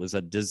Gross, and it was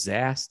a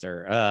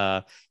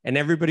disaster. And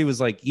everybody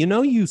was like,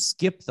 you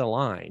skipped the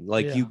line.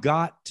 Like you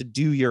got to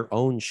do your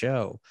own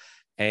show.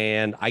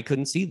 And I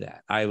couldn't see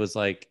that. I was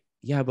like,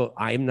 yeah, but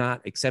I'm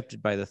not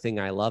accepted by the thing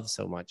I love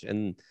so much.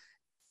 And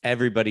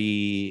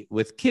everybody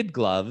with kid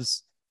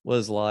gloves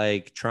was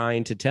like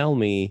trying to tell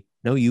me,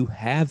 no, you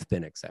have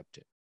been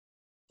accepted.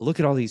 Look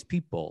at all these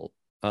people.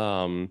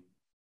 And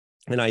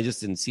I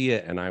just didn't see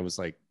it. And I was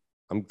like,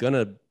 I'm going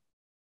to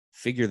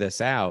figure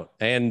this out.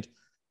 And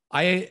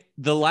the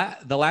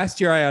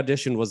last year I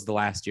auditioned was the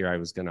last year I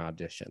was going to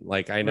audition.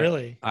 Like I know,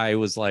 really? I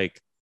was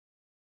like,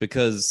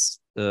 because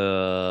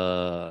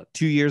 2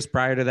 years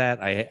prior to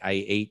that, I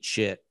ate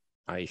shit.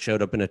 I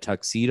showed up in a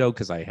tuxedo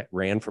because I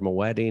ran from a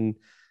wedding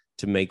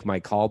to make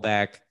my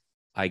callback.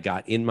 I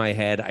got in my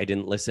head. I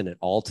didn't listen at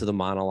all to the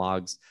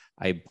monologues.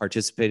 I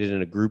participated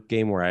in a group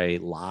game where I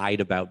lied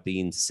about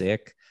being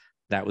sick.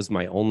 That was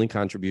my only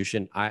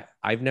contribution.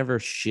 I've never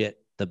shit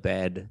the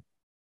bed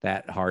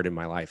that hard in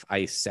my life.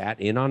 I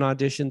sat in on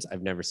auditions.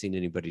 I've never seen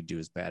anybody do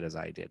as bad as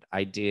I did.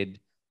 I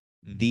did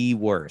the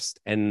worst.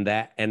 And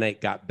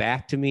it got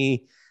back to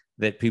me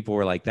that people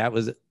were like,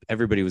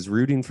 everybody was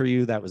rooting for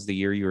you. That was the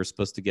year you were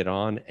supposed to get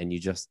on, and you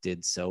just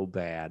did so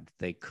bad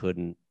they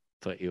couldn't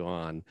put you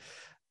on.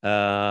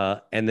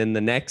 And then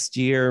the next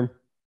year,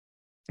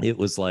 it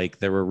was like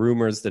there were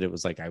rumors that it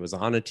was like I was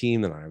on a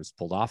team and I was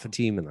pulled off a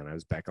team, and then I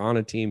was back on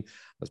a team. I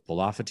was pulled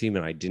off a team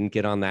and I didn't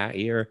get on that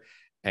year.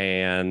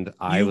 And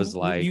I was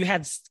like, you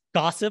had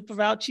gossip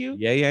about you?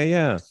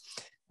 yeah.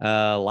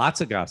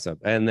 Lots of gossip.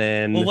 And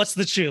then, well, what's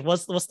the truth?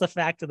 What's the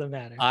fact of the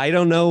matter? I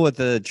don't know what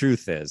the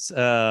truth is.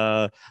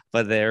 But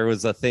there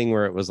was a thing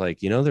where it was like,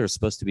 there was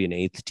supposed to be an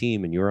 8th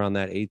team and you were on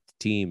that 8th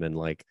team. And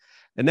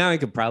now I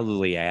could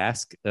probably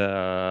ask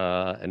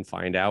and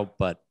find out.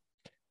 But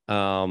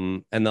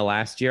and the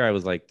last year I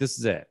was like, this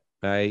is it.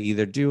 I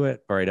either do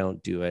it or I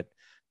don't do it.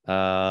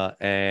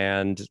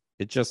 And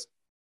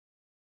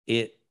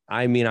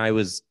I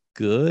was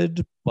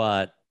good,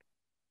 but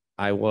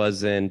I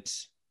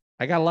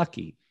got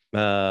lucky.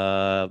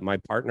 My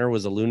partner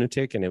was a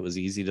lunatic, and it was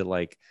easy to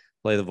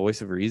play the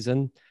voice of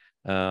reason.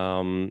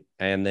 But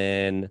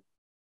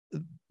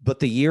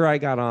the year I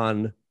got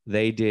on,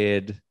 they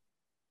did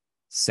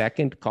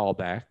second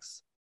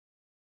callbacks,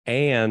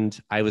 and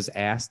I was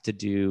asked to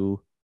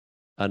do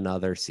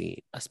another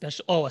scene. A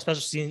special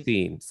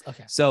scene.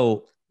 Okay.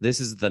 So this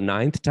is the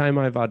 9th time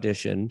I've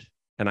auditioned,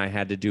 and I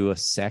had to do a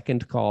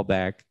second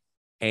callback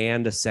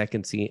and a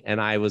second scene. And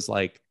I was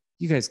like,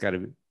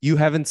 you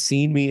haven't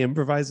seen me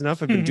improvise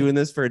enough. I've been doing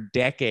this for a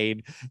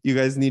decade. You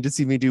guys need to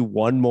see me do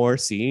one more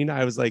scene.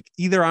 I was like,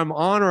 either I'm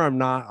on or I'm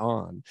not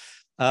on.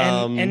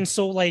 And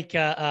so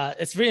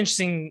it's very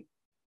interesting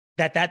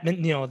that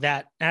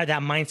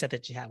mindset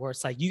that you have, where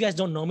it's like, you guys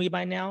don't know me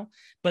by now.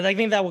 But I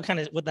think that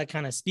what that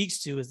kind of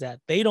speaks to is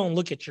that they don't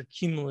look at your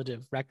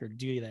cumulative record,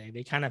 do they?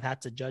 They kind of have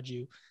to judge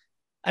you.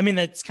 I mean,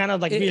 that's kind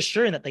of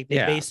reassuring that they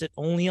base it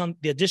only on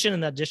the audition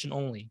and the audition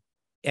only.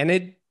 And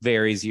it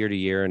varies year to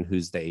year and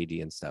who's the AD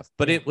and stuff.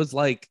 But it was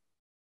like,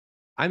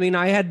 I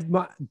had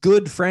my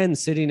good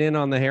friends sitting in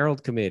on the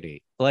Herald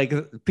committee, like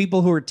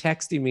people who were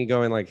texting me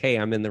going like, hey,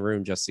 I'm in the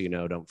room, just so you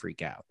know, don't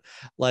freak out.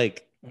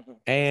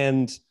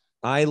 And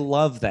I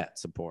love that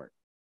support.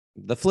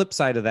 The flip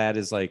side of that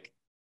is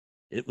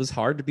it was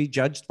hard to be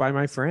judged by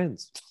my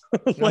friends.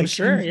 I'm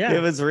sure. Yeah.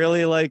 It was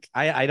really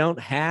I don't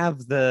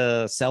have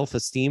the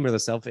self-esteem or the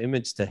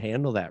self-image to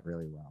handle that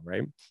really well.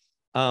 Right.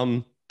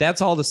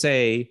 That's all to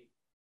say,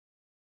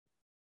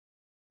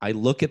 I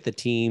look at the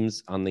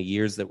teams on the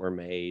years that were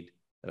made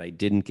that I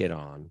didn't get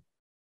on,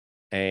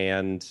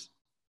 and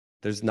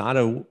there's not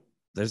a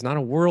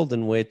world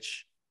in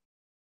which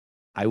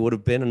I would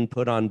have been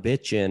put on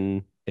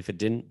bitchin' if it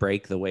didn't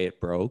break the way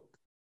it broke.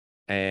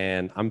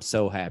 And I'm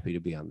so happy to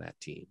be on that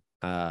team.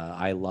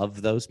 I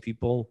love those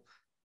people.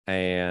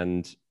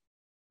 And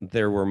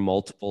there were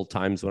multiple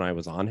times when I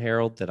was on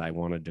Herald that I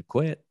wanted to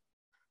quit,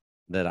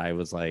 that I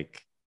was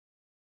like,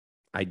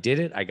 I did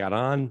it. I got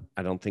on.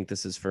 I don't think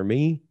this is for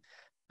me.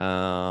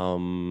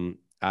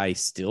 I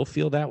still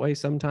feel that way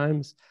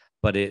sometimes,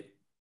 but it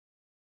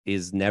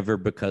is never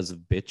because of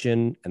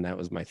bitching. And that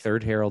was my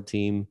 3rd Herald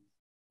team.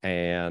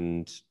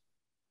 And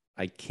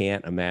I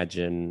can't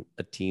imagine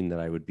a team that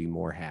I would be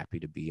more happy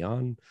to be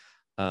on.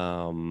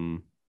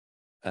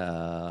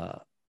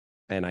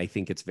 And I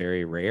think it's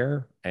very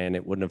rare, and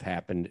it wouldn't have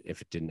happened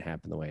if it didn't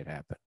happen the way it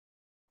happened.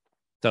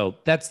 So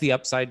that's the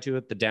upside to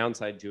it. The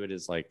downside to it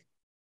is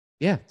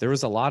there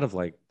was a lot of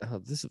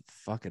this is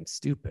fucking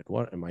stupid.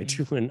 What am I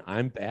doing?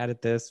 I'm bad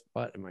at this.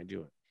 What am I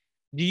doing?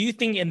 Do you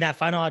think in that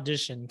final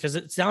audition, because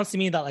it sounds to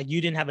me that you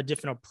didn't have a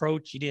different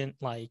approach, you didn't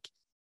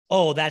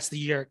oh, that's the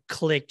year it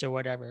clicked or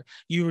whatever,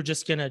 you were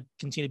just gonna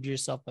continue to be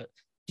yourself, but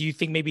do you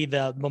think maybe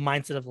the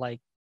mindset of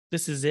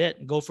this is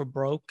it, go for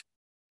broke,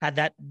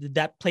 did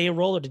that play a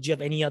role, or did you have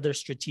any other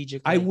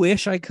strategic? I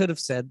wish I could have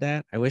said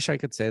that. I wish I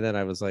could say that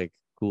I was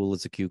cool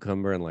as a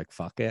cucumber and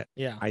fuck it.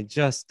 Yeah. I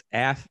just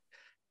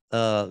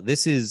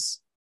this is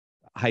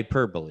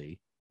hyperbole,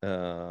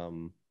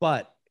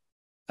 but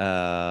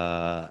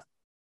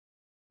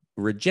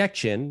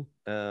rejection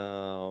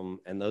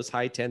and those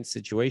high tense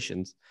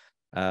situations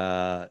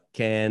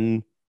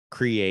can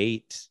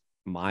create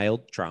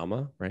mild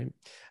trauma, right?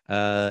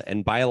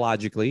 And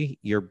biologically,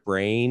 your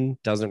brain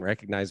doesn't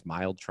recognize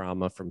mild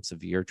trauma from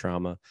severe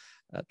trauma.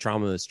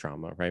 Trauma is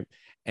trauma, right?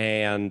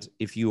 And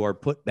if you are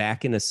put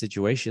back in a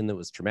situation that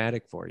was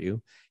traumatic for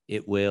you,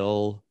 it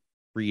will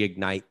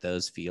reignite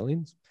those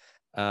feelings.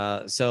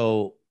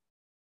 So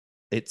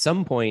at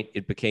some point,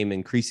 it became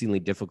increasingly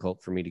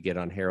difficult for me to get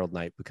on Herald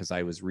Night because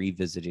I was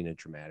revisiting a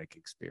traumatic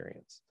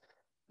experience.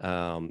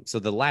 So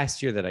the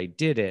last year that I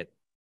did it,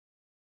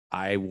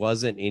 I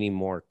wasn't any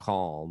more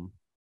calm.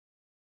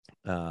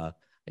 I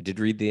did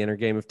read The Inner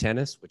Game of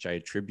Tennis, which I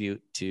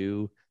attribute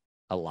to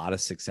a lot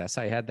of success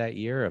I had that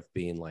year of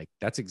being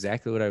that's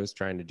exactly what I was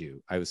trying to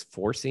do. I was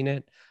forcing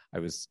it. I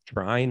was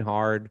trying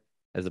hard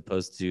as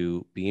opposed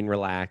to being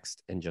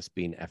relaxed and just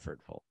being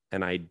effortful.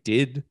 And I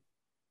did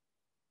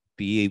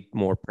be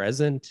more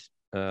present,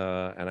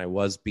 and I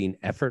was being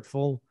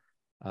effortful.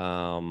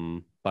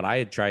 But I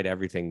had tried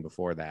everything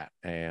before that,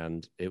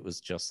 and it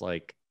was just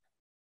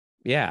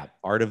yeah,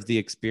 part of the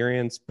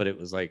experience. But it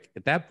was like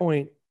at that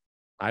point,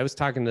 I was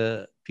talking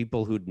to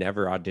people who'd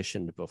never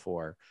auditioned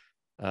before,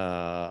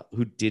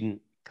 who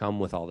didn't come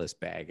with all this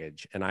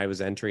baggage. And I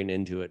was entering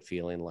into it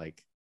feeling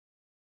like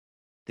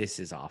this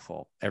is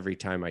awful. Every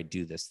time I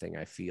do this thing,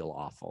 I feel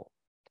awful.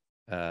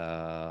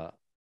 Uh,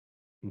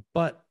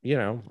 but you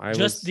know,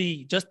 Just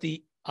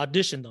the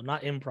audition though,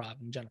 not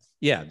improv in general.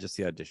 yeah, just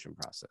the audition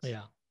process.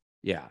 Yeah.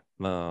 Yeah.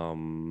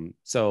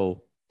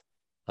 So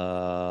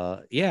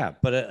yeah,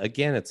 but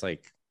again, it's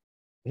like,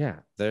 yeah,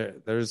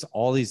 there's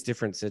all these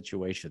different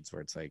situations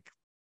where it's like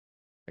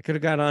I could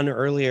have got on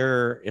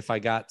earlier if I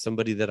got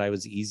somebody that I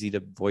was easy to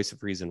voice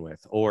of reason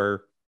with,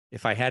 or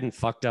if I hadn't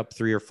fucked up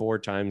 3 or 4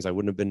 times, I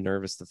wouldn't have been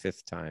nervous the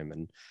fifth time,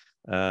 and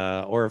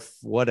or if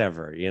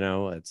whatever, you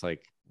know, it's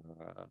like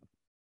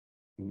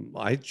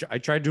I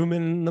tried doing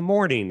them in the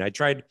morning. I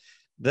tried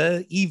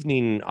the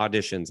evening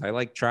auditions. I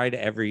like tried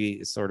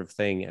every sort of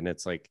thing, and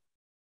it's like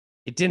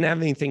it didn't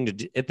have anything to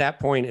do at that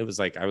point. It was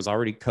like I was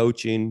already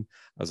coaching.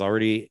 I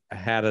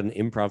had an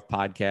improv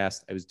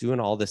podcast. I was doing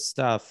all this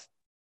stuff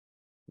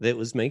that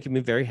was making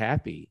me very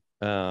happy.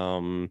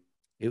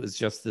 It was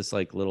just this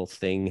like little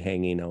thing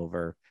hanging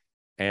over,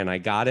 and I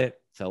got it,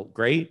 felt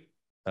great.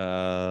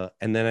 And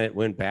then it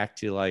went back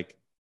to like,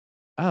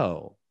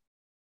 oh,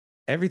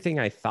 everything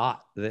I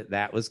thought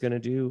that was going to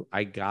do,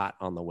 I got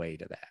on the way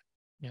to that.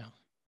 Yeah.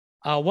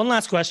 One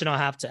last question I'll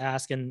have to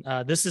ask, and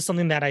this is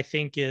something that I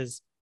think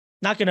is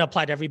not going to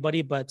apply to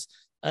everybody, but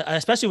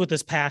especially with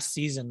this past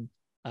season,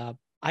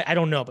 I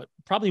don't know, but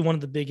probably one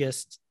of the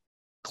biggest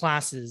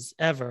classes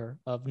ever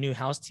of new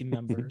house team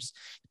members.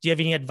 Do you have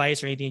any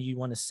advice or anything you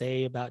want to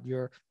say about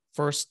your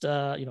first,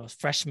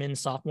 freshman,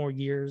 sophomore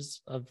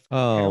years of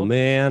Oh Harold?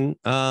 man.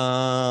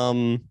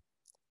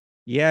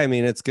 Yeah, I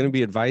mean, it's going to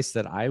be advice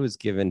that I was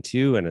given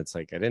too, and it's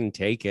like I didn't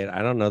take it.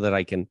 I don't know that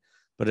I can,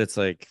 but it's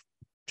like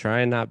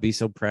try and not be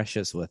so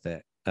precious with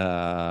it.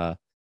 I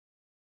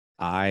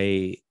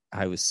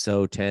was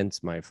so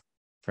tense my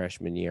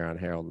freshman year on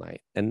Herald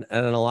Night, and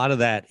a lot of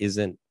that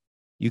isn't,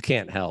 you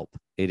can't help.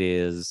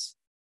 It's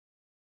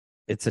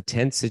a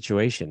tense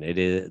situation. It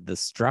is the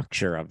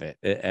structure of it.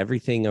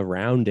 Everything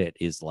around it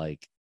is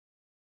like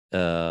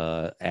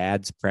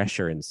adds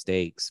pressure and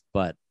stakes,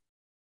 but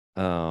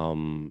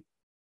um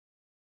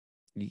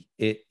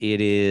it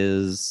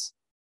is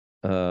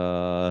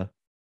improv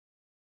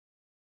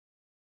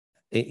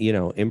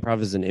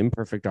is an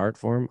imperfect art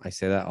form. I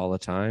say that all the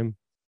time.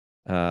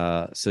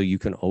 So you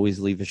can always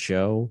leave a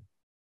show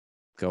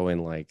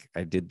going like,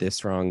 I did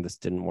this wrong, this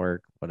didn't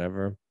work,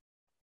 whatever.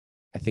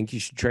 I think you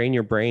should train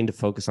your brain to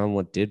focus on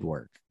what did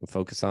work and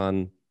focus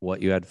on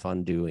what you had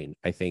fun doing.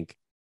 I think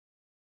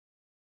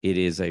it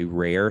is a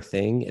rare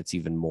thing. It's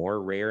even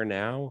more rare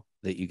now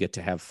that you get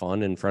to have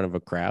fun in front of a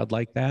crowd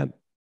like that.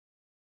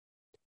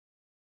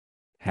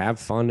 Have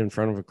fun in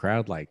front of a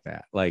crowd like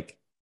that. Like,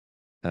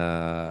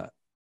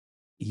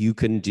 you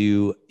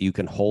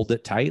can hold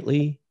it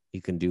tightly.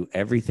 You can do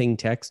everything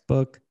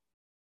textbook,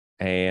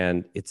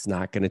 and it's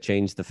not going to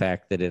change the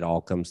fact that it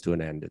all comes to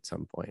an end at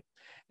some point.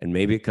 And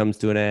maybe it comes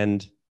to an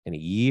end in a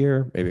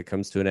year, maybe it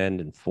comes to an end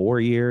in 4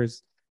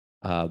 years,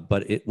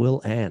 but it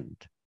will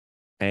end.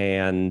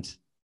 And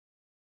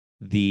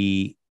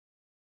the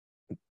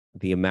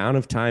amount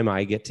of time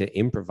I get to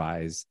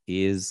improvise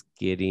is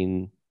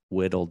getting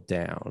whittled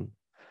down.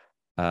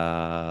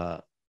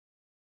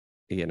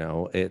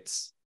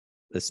 It's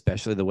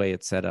especially the way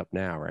it's set up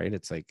now, right?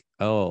 It's like,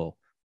 oh,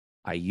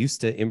 I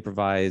used to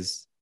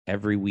improvise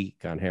every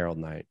week on Herald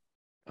Night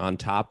on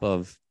top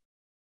of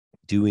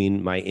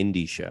doing my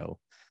indie show,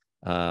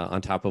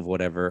 on top of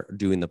whatever,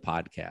 doing the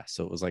podcast.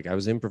 So it was like I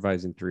was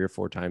improvising 3 or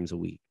 4 times a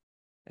week.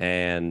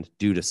 And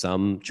due to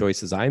some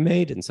choices I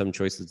made and some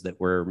choices that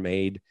were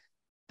made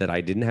that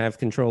I didn't have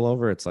control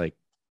over, it's like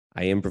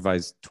I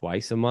improvise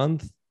twice a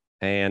month.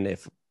 And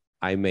if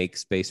I make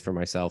space for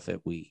myself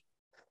at we.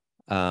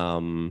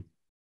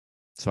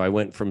 So I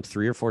went from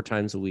 3 or 4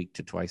 times a week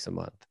to twice a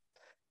month.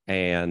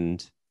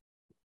 And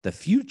the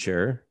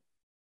future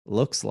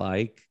looks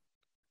like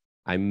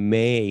I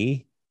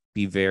may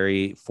be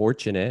very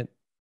fortunate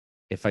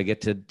if I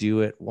get to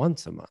do it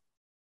once a month.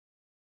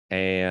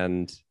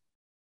 And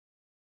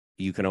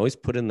you can always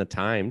put in the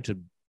time to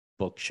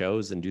book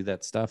shows and do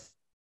that stuff,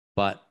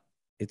 but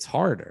it's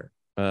harder.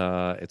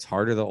 It's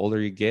harder the older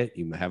you get.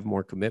 You have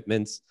more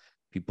commitments.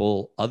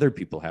 Other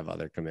people have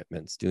other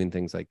commitments, doing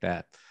things like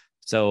that.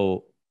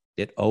 So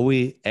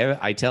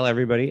I tell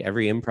everybody,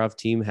 every improv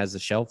team has a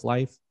shelf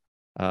life.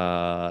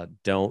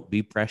 Don't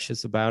be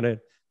precious about it,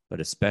 but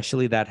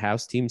especially that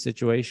house team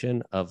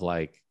situation of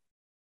like,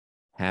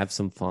 have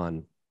some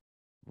fun,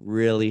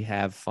 really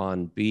have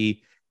fun,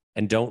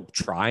 and don't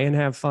try and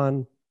have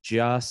fun,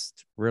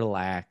 just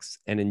relax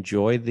and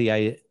enjoy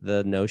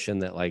the notion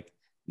that like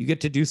you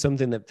get to do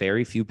something that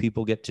very few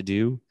people get to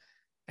do,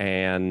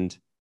 and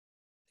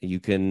you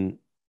can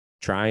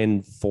try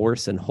and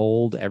force and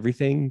hold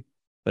everything,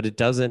 but it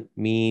doesn't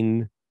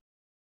mean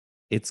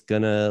it's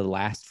gonna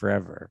last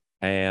forever.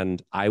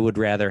 And I would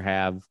rather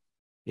have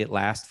it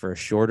last for a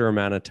shorter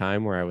amount of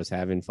time where I was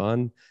having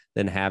fun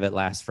than have it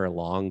last for a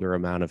longer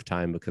amount of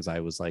time because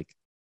I was like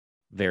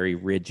very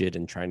rigid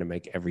and trying to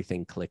make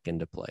everything click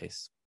into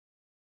place.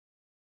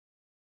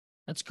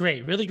 That's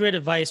great. Really great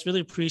advice.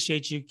 Really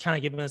appreciate you kind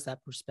of giving us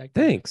that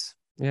perspective. Thanks.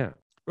 Yeah.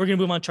 We're going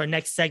to move on to our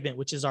next segment,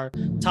 which is our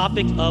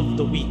topic of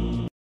the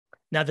week.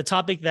 Now, the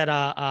topic that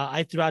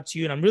I threw out to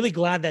you, and I'm really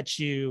glad that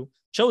you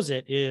chose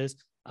it, is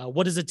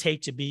what does it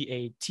take to be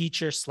a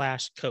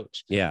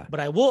teacher/coach? Yeah. But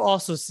I will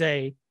also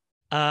say,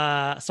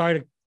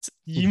 sorry to,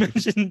 you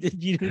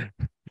mentioned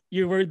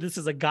your word, this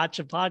is a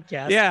gotcha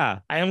podcast. Yeah.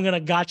 I am going to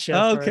gotcha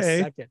for a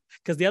second.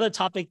 Because the other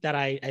topic that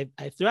I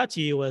threw out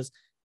to you was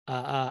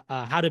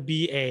how to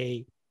be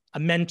a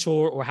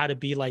mentor or how to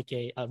be like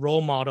a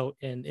role model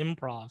in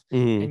improv.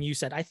 Mm-hmm. And you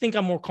said, I think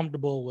I'm more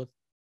comfortable with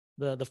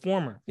the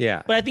former.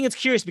 Yeah. But I think it's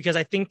curious because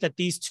I think that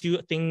these two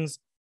things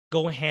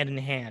go hand in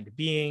hand.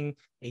 Being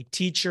a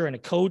teacher and a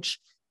coach,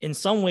 in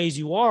some ways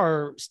you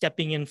are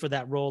stepping in for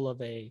that role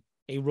of a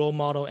role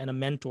model and a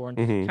mentor. And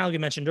kind of like you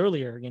mentioned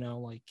earlier, you know,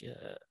 like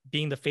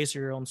being the face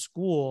of your own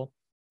school,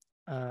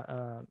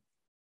 for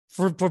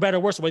better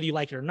or worse, whether you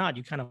like it or not,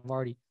 you kind of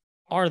already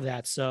are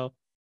that. So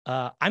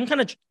I'm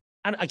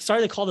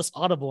sorry to call this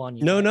audible on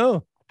you. No.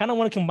 I kind of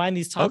want to combine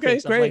these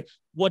topics. Okay, great. Like,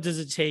 what does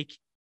it take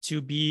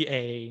to be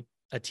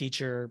a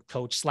teacher,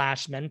 coach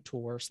 /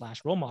 mentor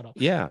 / role model?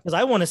 Yeah. Because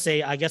I want to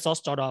say, I guess I'll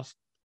start off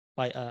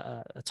by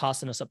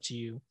tossing us up to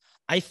you.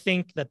 I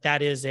think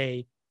that is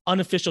a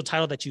unofficial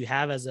title that you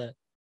have as a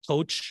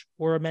coach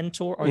or a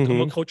mentor or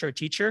a coach or a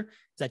teacher,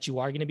 is that you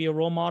are going to be a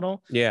role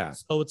model. Yeah.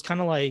 So it's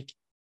kind of like,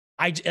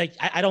 I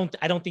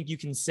don't think you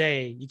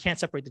can't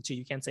separate the two.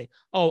 You can't say,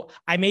 oh,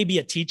 I may be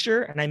a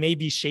teacher and I may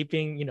be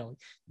shaping, you know,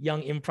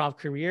 young improv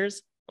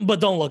careers,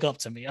 but don't look up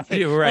to me.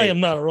 Right. I am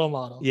not a role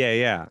model.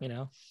 Yeah. You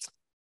know?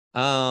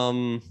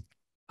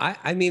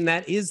 I mean,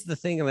 that is the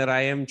thing that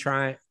I am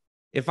trying.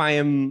 If I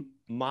am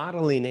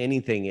modeling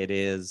anything, it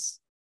is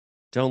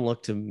don't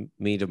look to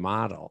me to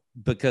model,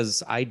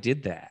 because I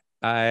did that.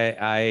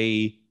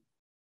 I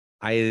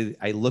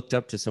looked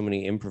up to so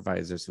many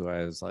improvisers who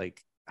I was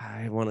like,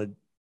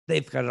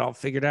 they've got it all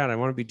figured out. I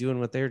want to be doing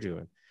what they're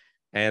doing.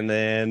 And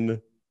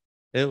then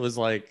it was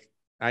like,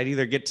 I'd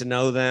either get to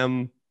know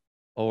them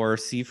or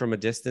see from a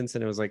distance.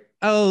 And it was like,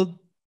 oh,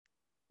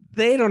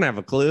 they don't have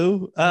a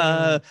clue.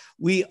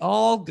 We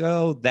all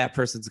go, that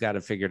person's got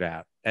it figured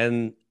out.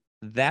 And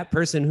that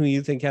person who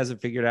you think has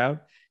it figured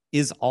out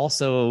is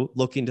also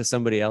looking to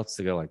somebody else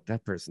to go like,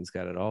 that person's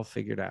got it all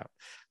figured out.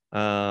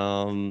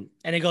 And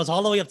it goes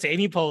all the way up to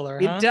Amy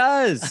Poehler. It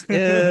does.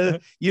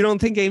 You don't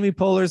think Amy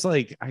Poehler's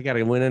like, I got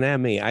to win an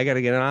Emmy, I got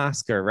to get an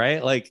Oscar,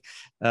 right? Like,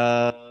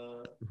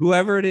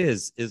 whoever it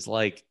is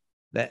like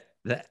that.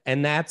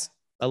 And that's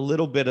a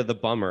little bit of the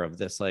bummer of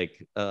this,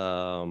 like,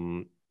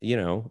 you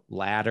know,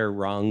 ladder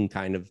rung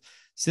kind of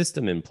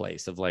system in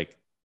place of like,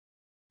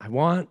 I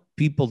want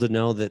people to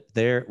know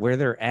that where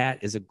they're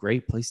at is a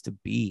great place to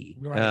be.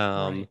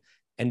 Right.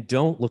 And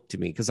don't look to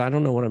me because I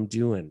don't know what I'm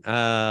doing.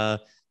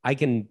 I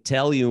can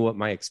tell you what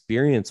my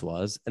experience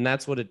was, and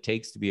that's what it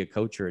takes to be a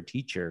coach or a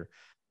teacher.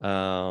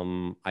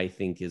 I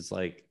think is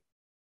like,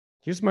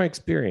 here's my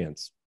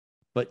experience,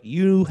 but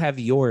you have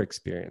your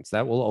experience.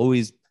 That will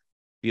always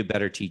be a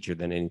better teacher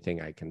than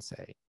anything I can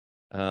say.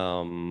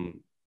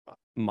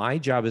 My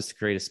job is to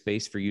create a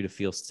space for you to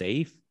feel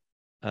safe,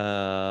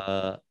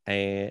 and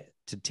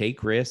to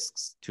take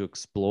risks, to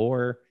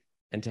explore,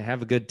 and to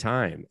have a good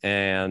time.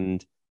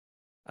 And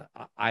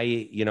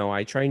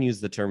I try and use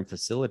the term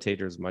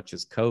facilitator as much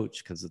as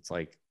coach, because it's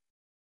like,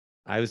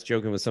 I was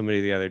joking with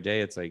somebody the other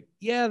day. It's like,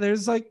 yeah,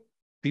 there's like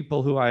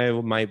people who I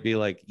might be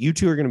like, you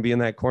two are going to be in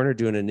that corner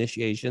doing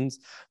initiations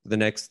for the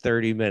next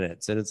 30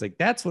 minutes. And it's like,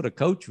 that's what a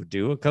coach would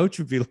do. A coach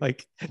would be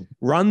like,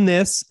 run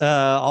this.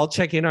 I'll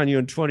check in on you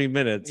in 20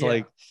 minutes. Yeah.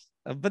 Like,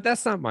 but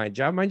that's not my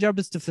job. My job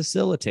is to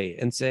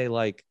facilitate and say,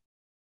 like,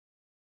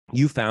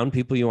 you found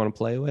people you want to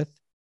play with.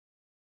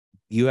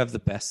 You have the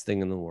best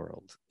thing in the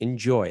world.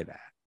 Enjoy that.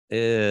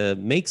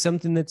 Make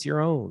something that's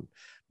your own.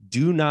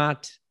 Do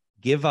not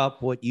give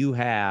up what you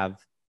have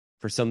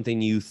for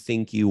something you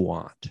think you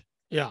want.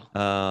 Yeah.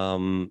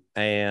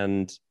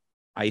 And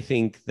I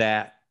think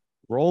that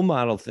role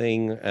model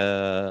thing,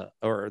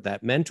 or that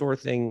mentor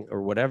thing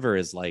or whatever,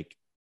 is like,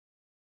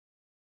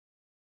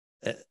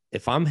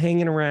 if I'm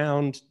hanging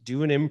around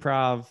doing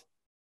improv,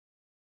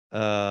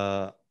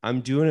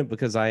 I'm doing it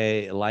because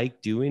I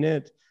like doing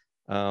it.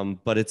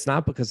 But it's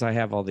not because I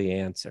have all the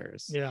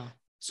answers. Yeah.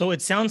 So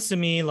it sounds to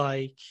me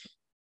like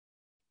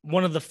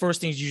one of the first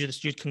things you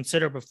should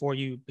consider before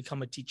you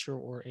become a teacher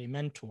or a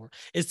mentor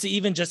is to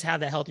even just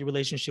have that healthy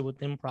relationship with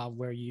improv,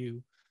 where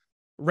you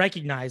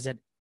recognize that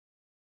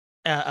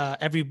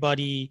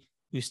everybody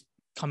who's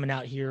coming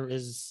out here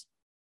is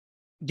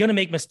going to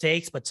make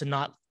mistakes, but to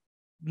not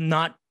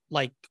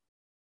like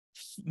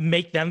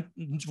make them,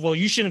 well,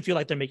 you shouldn't feel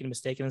like they're making a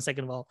mistake. And then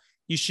second of all,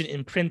 you should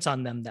imprint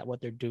on them that what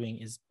they're doing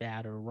is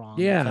bad or wrong.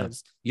 Yeah.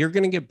 Because you're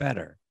going to get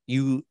better.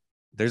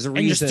 There's a reason.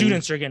 And your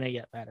students are going to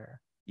get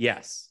better.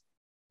 Yes.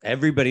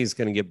 everybody's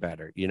going to get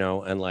better,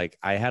 and like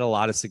I had a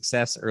lot of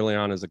success early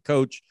on as a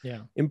coach,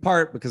 in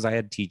part because I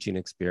had teaching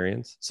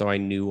experience. So I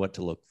knew what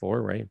to look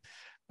for. Right.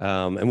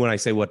 And when I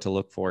say what to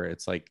look for,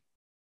 it's like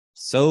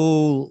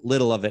so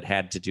little of it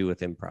had to do with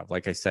improv.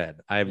 Like I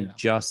said, I'm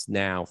just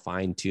now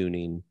fine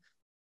tuning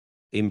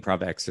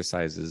improv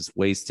exercises,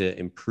 ways to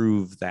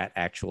improve that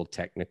actual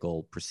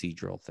technical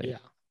procedural thing.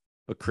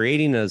 But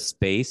creating a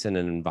space and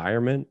an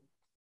environment,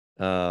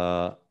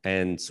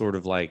 and sort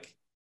of like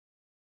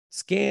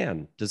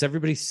scan, does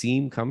everybody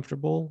seem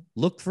comfortable?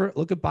 Look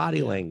at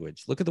body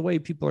language, look at the way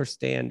people are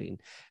standing,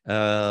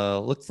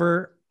 look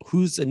for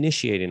who's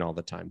initiating all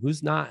the time,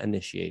 who's not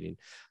initiating.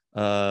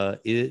 Do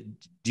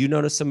you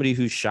notice somebody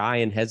who's shy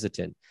and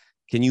hesitant?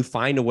 Can you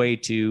find a way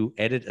to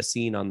edit a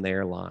scene on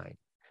their line?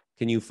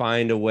 Can you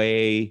find a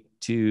way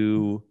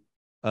to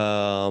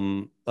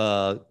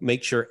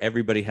make sure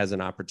everybody has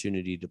an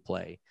opportunity to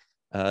play?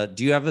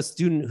 Do you have a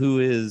student who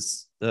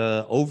is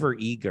over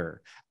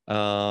eager,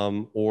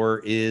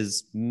 or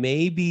is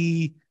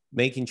maybe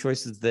making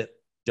choices that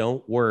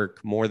don't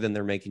work more than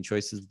they're making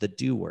choices that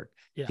do work?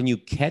 Can you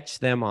catch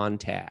them on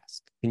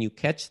task? Can you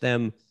catch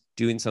them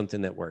doing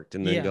something that worked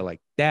and then go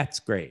like, that's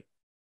great?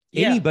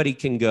 Anybody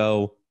can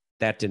go,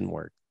 that didn't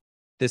work,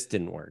 this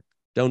didn't work,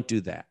 don't do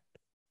that.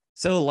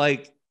 So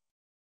like,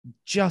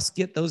 just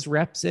get those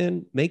reps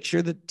in, make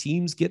sure that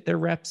teams get their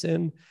reps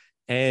in,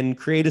 and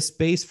create a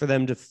space for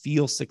them to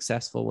feel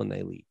successful when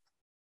they leave.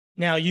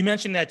 Now, you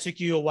mentioned that it took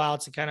you a while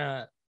to kind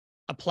of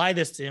apply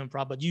this to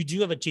improv, but you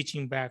do have a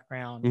teaching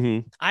background.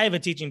 Mm-hmm. I have a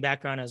teaching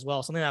background as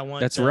well. Something I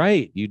want. That's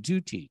right. You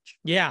do teach.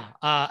 Yeah.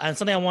 And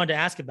something I wanted to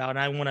ask about, and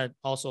I want to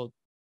also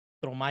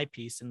throw my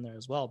piece in there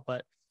as well.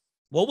 But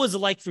what was it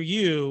like for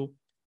you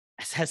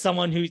as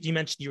someone who, you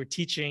mentioned you were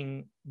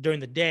teaching during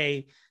the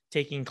day,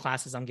 taking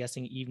classes, I'm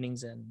guessing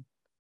evenings and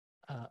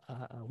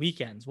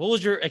weekends. What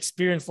was your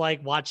experience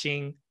like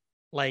watching,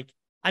 like,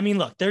 I mean,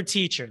 look, they're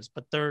teachers,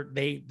 but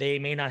they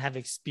may not have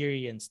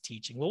experience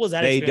teaching. What was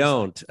that? They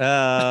don't.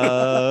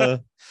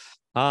 Like?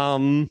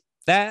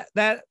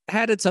 That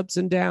had its ups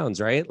and downs,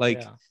 right?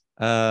 Like,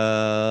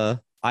 I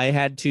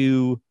had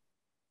to.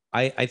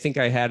 I think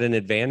I had an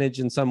advantage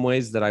in some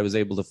ways that I was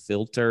able to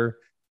filter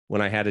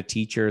when I had a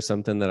teacher or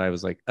something that I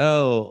was like,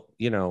 oh,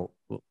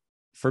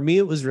 for me,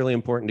 it was really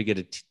important to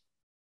get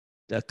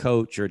a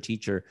coach or a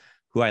teacher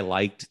who I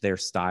liked their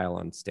style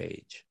on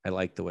stage. I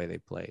liked the way they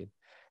played.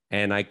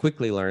 And I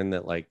quickly learned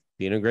that like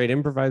being a great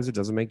improviser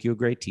doesn't make you a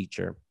great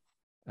teacher.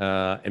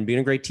 And being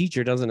a great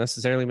teacher doesn't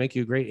necessarily make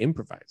you a great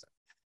improviser.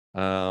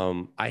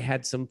 I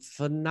had some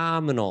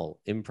phenomenal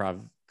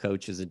improv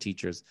coaches and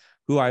teachers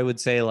who I would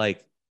say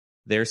like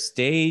their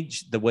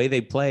stage, the way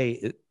they play,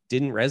 it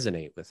didn't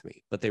resonate with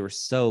me, but they were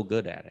so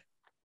good at it.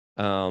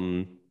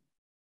 And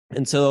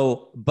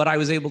so, but I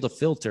was able to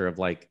filter of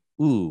like,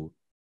 ooh,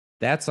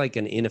 that's like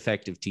an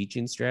ineffective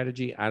teaching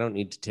strategy. I don't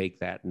need to take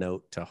that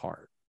note to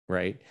heart,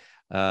 right?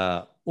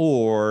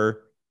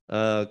 Or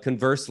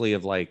conversely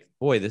of like,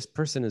 boy, this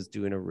person is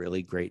doing a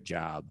really great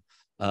job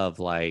of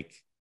like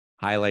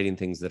highlighting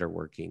things that are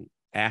working,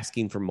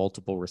 asking for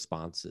multiple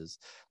responses,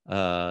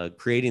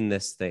 creating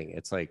this thing.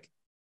 It's like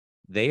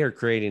they are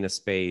creating a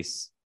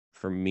space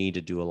for me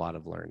to do a lot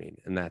of learning,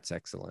 and that's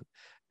excellent.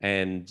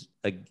 And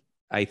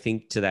I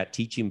think to that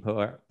teaching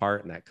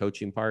part and that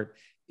coaching part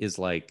is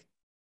like,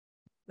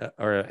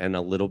 and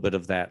a little bit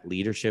of that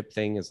leadership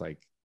thing is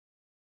like,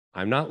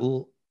 I'm not,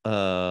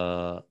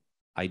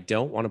 I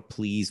don't want to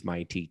please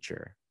my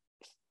teacher.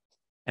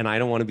 And I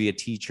don't want to be a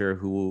teacher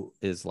who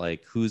is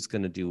like, who's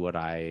going to do what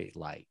I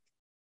like?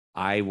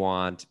 I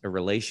want a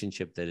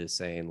relationship that is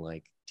saying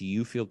like, do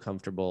you feel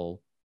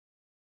comfortable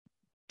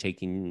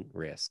taking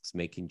risks,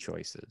 making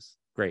choices?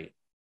 Great.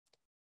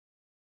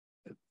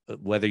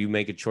 Whether you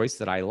make a choice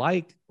that I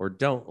like or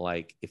don't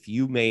like, if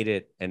you made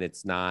it and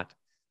it's not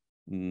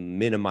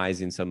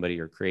minimizing somebody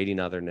or creating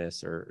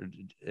otherness, or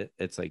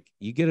it's like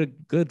you get a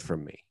good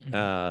from me.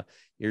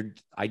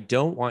 I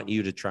don't want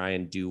you to try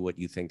and do what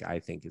you think I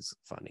think is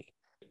funny.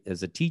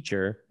 As a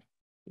teacher,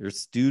 your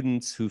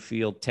students who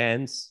feel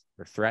tense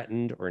or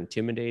threatened or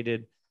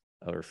intimidated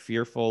or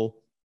fearful,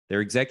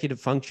 their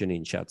executive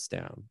functioning shuts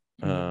down.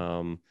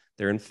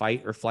 They're in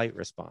fight or flight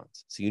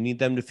response. So you need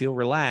them to feel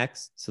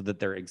relaxed so that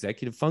their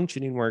executive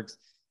functioning works,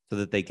 so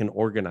that they can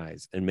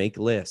organize and make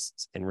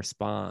lists and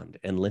respond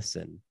and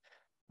listen.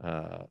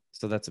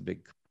 So that's a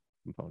big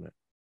component.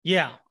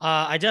 Yeah,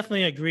 I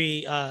definitely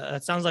agree.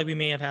 It sounds like we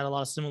may have had a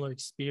lot of similar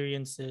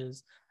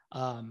experiences,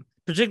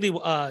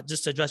 particularly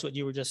just to address what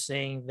you were just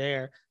saying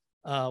there.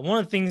 One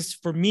of the things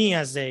for me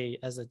as a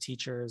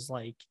teacher is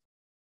like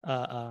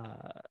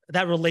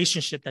that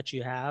relationship that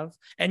you have.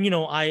 And,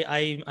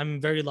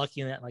 I'm very lucky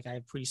in that, like, I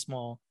have pretty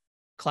small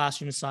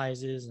classroom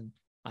sizes, and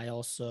I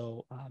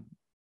also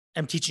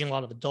am teaching a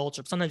lot of adults,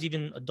 or sometimes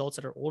even adults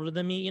that are older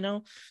than me,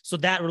 so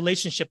that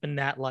relationship and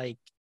that like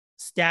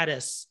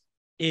status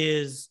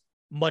is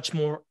much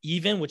more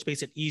even, which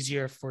makes it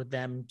easier for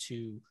them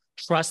to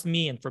trust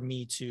me and for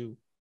me to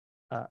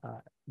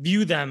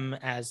view them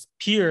as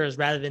peers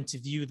rather than to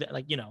view that,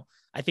 like,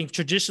 I think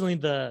traditionally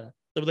the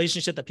the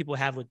relationship that people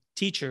have with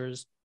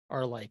teachers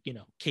are like, you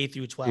know, K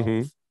through 12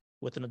 Mhm.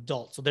 with an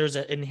adult. So there's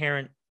an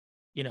inherent,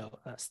 you know,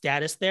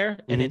 status there.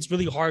 And Mhm. it's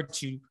really hard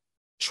to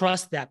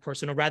trust that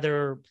person, or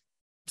rather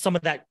some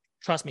of that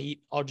trust may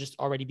all just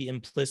already be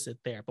implicit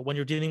there. But when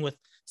you're dealing with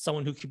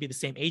someone who could be the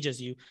same age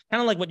as you,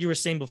 kind of like what you were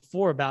saying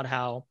before about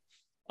how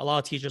a lot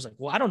of teachers like,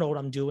 well, I don't know what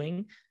I'm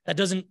doing. That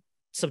doesn't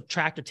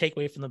subtract or take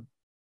away from the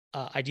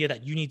idea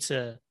that you need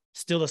to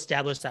still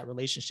establish that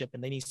relationship,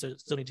 and they need to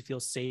still need to feel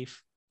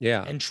safe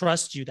Yeah. and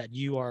trust you that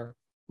you are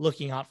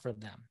looking out for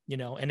them, you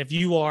know. And if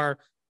you are,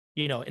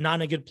 you know, not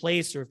in a good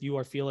place, or if you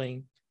are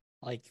feeling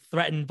like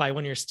threatened by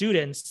one of your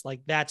students,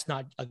 like that's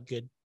not a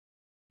good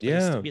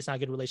place to Yeah. be. It's not a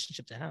good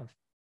relationship to have.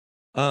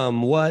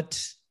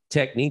 What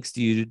techniques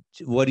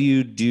what do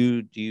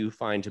you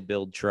find to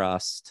build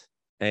trust,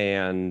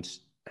 and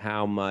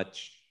how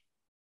much,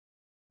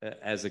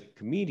 as a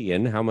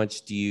comedian, how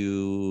much do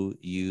you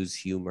use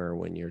humor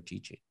when you're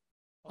teaching?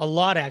 A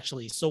lot,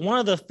 actually. So one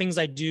of the things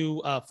I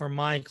do for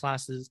my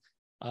classes,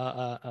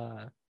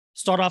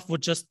 start off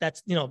with just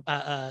that's, you know,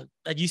 at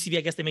UCB,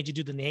 I guess they made you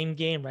do the name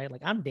game, right?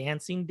 Like, I'm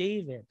dancing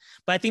David,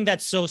 but I think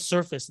that's so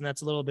surface and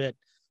that's a little bit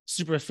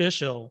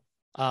superficial.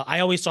 I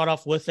always start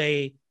off with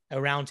a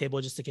round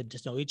table just to get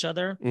to know each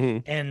other.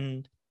 Mhm.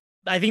 And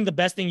I think the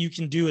best thing you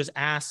can do is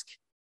ask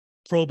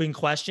probing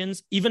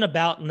questions, even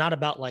about, not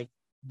about like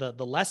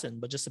the lesson,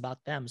 but just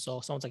about them. So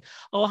if someone's like,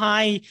 oh,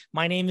 hi,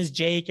 my name is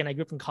Jake and I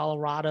grew up in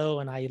Colorado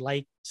and I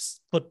like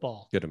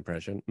football. Good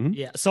impression. Mhm.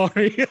 Yeah,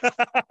 sorry.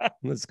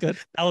 That's good.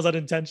 That was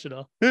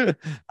unintentional.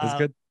 That's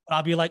good.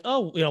 I'll be like,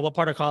 oh, you know, what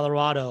part of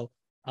Colorado?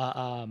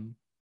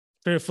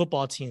 Favorite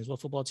football teams.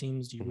 What football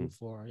teams do you root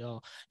for?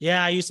 Yo,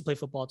 yeah, I used to play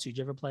football too. Did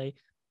you ever play?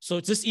 So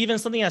it's just even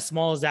something as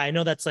small as that. I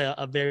know that's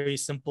a very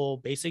simple,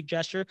 basic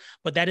gesture,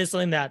 but that is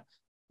something that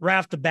right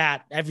off the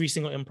bat, every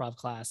single improv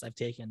class I've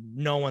taken,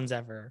 no one's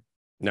ever.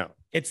 No.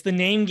 It's the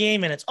name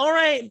game, and it's all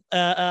right.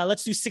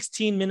 Let's do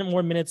 16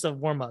 more minutes of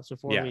warm-ups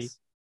before we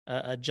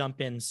jump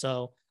in.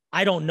 So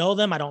I don't know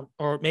them. I don't,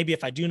 or maybe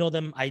if I do know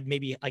them, I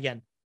maybe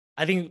again,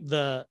 I think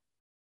the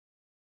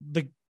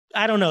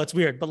I don't know. It's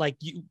weird, but like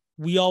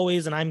we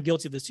always, and I'm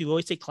guilty of this too. We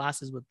always take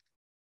classes with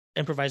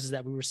improvisers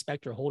that we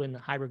respect or hold in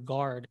high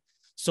regard.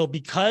 So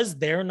because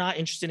they're not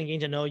interested in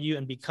getting to know you,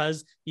 and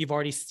because you've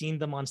already seen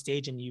them on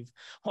stage, and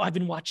I've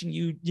been watching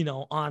you, you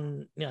know,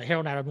 on, you know,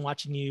 Harold and I've been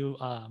watching you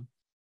on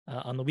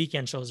the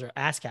weekend shows or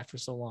ASCAT for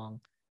so long.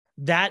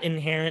 That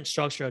inherent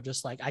structure of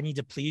just like, I need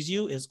to please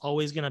you is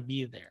always going to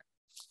be there.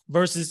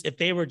 Versus if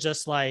they were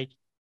just like,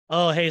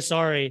 oh, hey,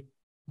 sorry,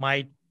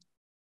 my,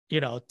 you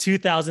know,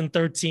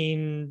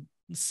 2013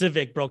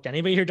 Civic broke down.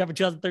 Anybody here drive a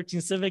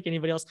 2013 Civic?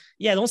 Anybody else?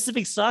 Yeah, don't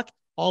Civics suck?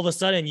 All of a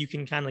sudden you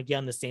can kind of get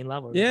on the same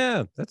level.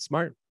 Yeah, that's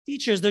smart.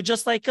 Teachers, they're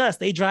just like us.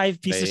 They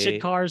drive piece of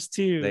shit cars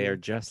too. They are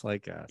just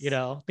like us. You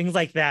know, things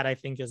like that, I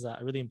think is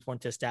really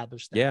important to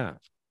establish that.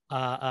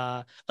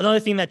 Yeah.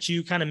 Another thing that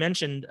you kind of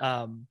mentioned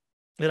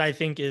that I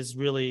think is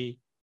really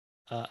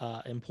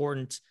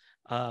important.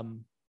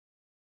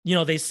 You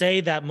know, they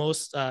say that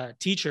most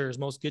teachers,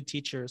 most good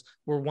teachers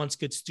were once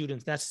good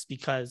students. That's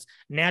because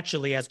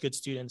naturally, as good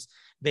students,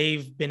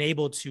 they've been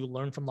able to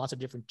learn from lots of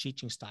different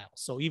teaching styles.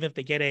 So even if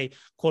they get a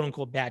quote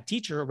unquote bad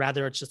teacher, or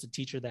rather it's just a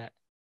teacher that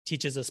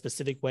teaches a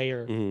specific way,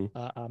 or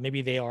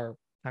maybe they are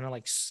kind of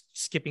like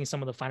skipping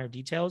some of the finer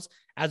details.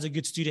 As a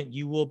good student,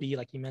 you will be,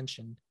 like you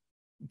mentioned,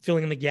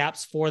 filling in the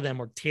gaps for them,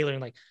 or tailoring,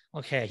 like,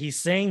 okay, he's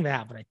saying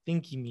that, but I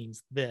think he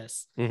means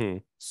this.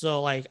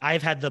 So like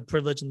I've had the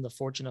privilege and the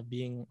fortune of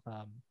being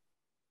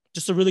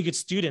just a really good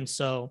student.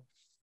 So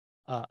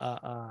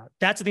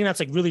that's the thing that's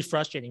like really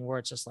frustrating, where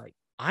it's just like,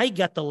 I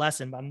get the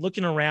lesson, but I'm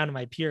looking around at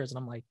my peers and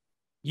I'm like,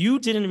 you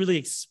didn't really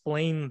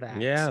explain that.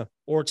 Yeah.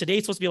 Or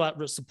today's supposed to be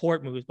about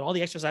support moves, but all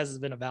the exercises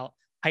have been about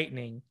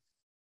heightening.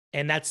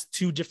 And that's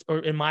two different, or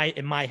in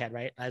my head,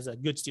 right? As a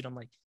good student, I'm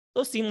like,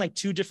 those seem like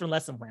two different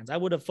lesson plans. I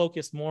would have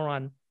focused more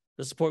on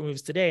the support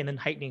moves today and then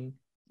heightening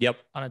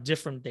on a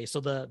different day. So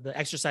the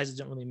exercises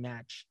don't really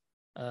match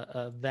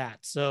that.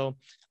 So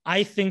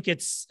I think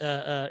it's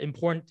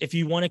important, if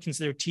you want to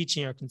consider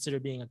teaching or consider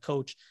being a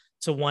coach,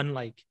 to one,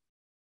 like,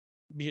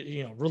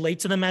 you know, relate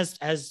to them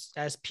as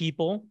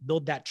people,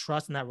 build that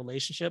trust and that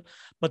relationship.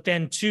 But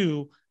then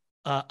two,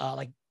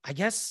 like, I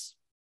guess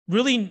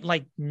really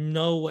like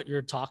know what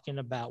you're talking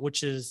about,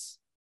 which is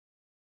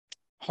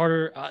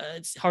harder.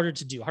 It's harder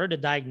to do, harder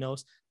to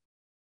diagnose.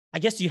 I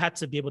guess you have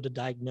to be able to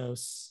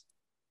diagnose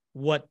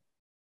what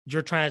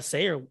you're trying to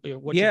say, or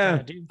what you're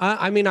trying to do.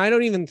 I mean, I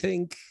don't even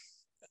think,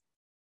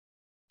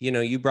 you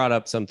know, you brought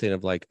up something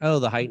of like, oh,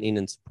 the heightening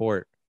and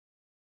support.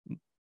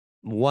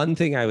 One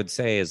thing I would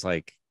say is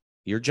like,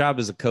 your job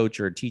as a coach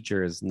or a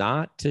teacher is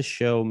not to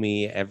show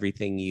me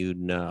everything you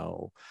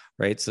know,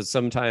 right? So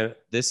sometimes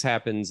this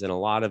happens in a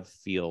lot of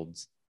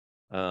fields.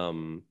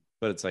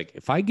 But it's like,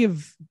 if I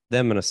give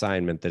them an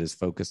assignment that is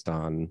focused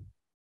on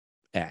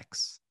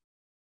X,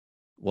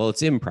 well,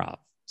 it's improv.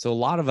 So a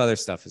lot of other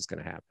stuff is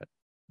going to happen.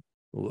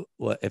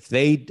 Well, if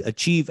they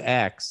achieve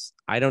X,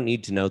 I don't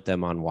need to note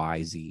them on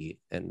Y, Z,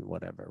 and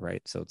whatever,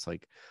 right? So it's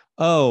like,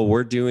 oh,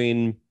 we're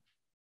doing,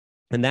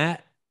 and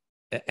that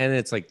and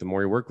it's like the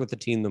more you work with the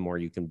team, the more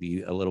you can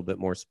be a little bit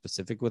more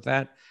specific with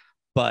that.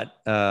 But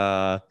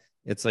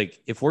it's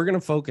like if we're going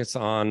to focus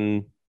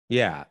on,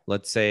 yeah,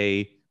 let's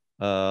say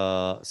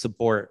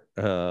support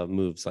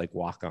moves like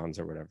walk-ons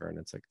or whatever, and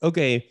it's like,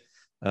 okay,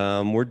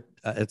 we're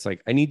it's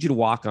like I need you to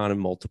walk on and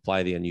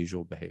multiply the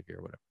unusual behavior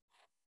or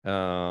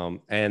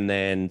whatever. And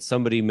then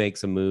somebody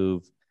makes a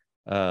move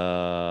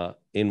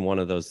in one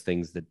of those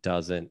things that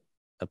doesn't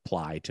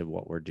apply to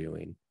what we're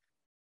doing.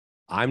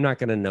 I'm not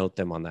going to note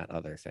them on that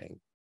other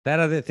thing. That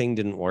other thing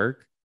didn't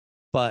work,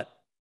 but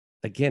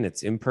again,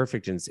 it's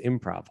imperfect and it's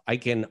improv. I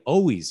can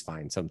always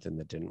find something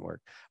that didn't work.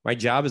 My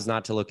job is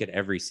not to look at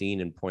every scene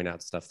and point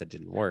out stuff that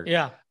didn't work.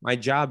 Yeah. My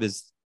job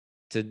is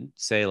to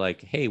say like,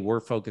 hey, we're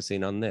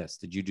focusing on this.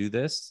 Did you do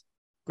this?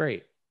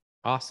 Great.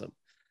 Awesome.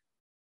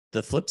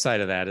 The flip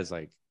side of that is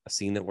like a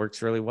scene that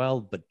works really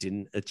well, but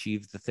didn't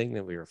achieve the thing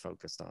that we were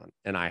focused on.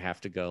 And I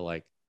have to go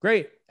like,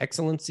 great,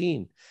 excellent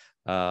scene.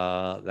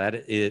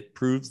 That it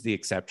proves the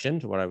exception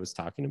to what I was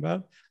talking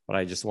about, but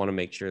I just want to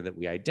make sure that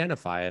we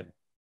identify it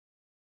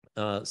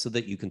so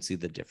that you can see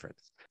the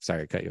difference.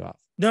 Sorry, I cut you off.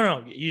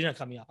 No, you didn't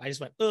cut me off. I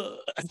just went, or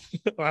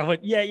I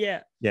went,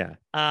 yeah. Yeah.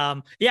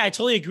 Yeah, I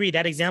totally agree.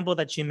 That example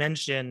that you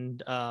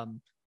mentioned, and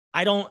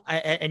you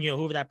know,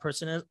 whoever that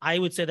person is, I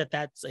would say that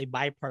that's a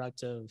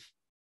byproduct of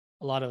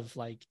a lot of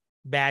like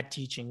bad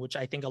teaching, which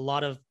I think a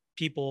lot of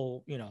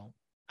people, you know,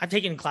 I've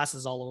taken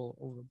classes all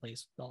over the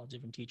place with all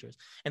different teachers,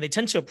 and they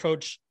tend to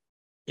approach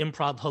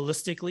improv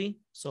holistically.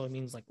 So it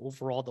means like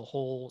overall the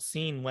whole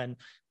scene, when,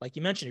 like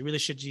you mentioned, it really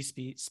should just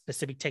be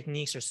specific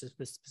techniques or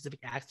specific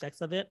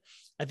aspects of it.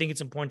 I think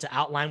it's important to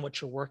outline what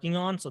you're working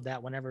on so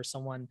that whenever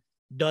someone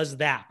does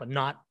that, but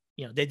not,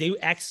 you know, they do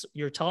X,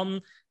 you're telling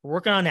them we're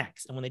working on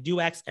X. And when they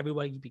do X,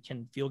 everybody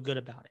can feel good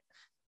about it.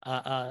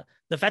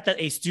 The fact that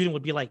a student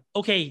would be like,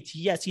 okay,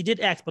 yes, he did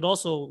X, but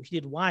also he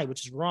did Y,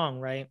 which is wrong,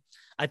 right?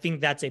 I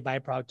think that's a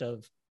byproduct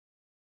of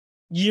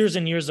years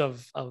and years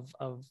of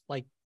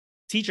like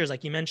teachers,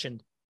 like you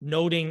mentioned,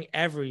 noting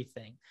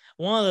everything.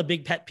 One of the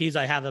big pet peeves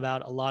I have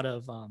about a lot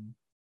of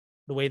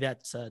the way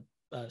that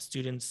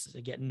students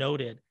get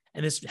noted,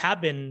 and this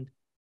happened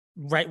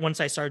right once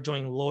I started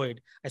joining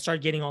Lloyd, I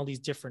started getting all these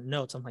different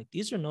notes. I'm like,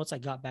 these are notes I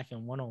got back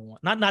in 101.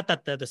 Not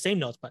that they're the same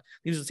notes, but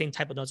these are the same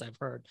type of notes I've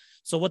heard.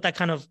 So what that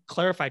kind of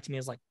clarified to me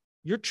is like,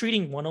 you're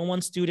treating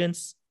 101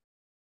 students,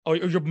 or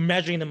you're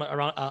measuring them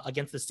around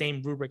against the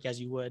same rubric as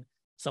you would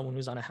someone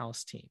who's on a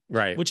house team,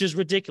 right? Which is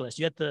ridiculous.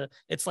 You have to,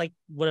 it's like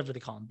whatever they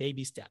call them,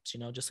 baby steps, you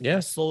know, just like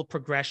a slow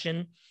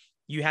progression.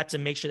 You have to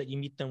make sure that you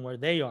meet them where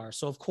they are.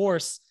 So of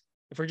course,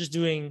 if we're just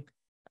doing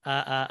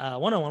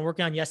one-on-one,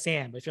 working on yes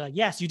and, but if you're like,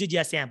 yes, you did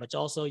yes and, but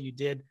also you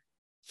did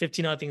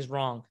 15 other things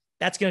wrong,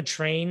 that's going to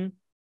train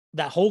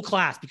that whole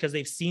class, because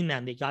they've seen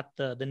them, they got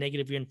the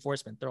negative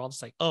reinforcement. They're all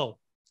just like, oh,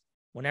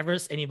 whenever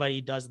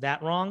anybody does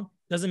that wrong,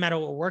 doesn't matter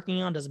what we're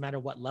working on, doesn't matter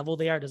what level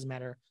they are, doesn't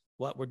matter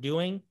what we're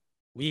doing,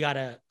 we got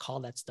to call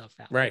that stuff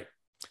out. Right.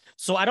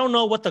 So I don't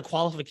know what the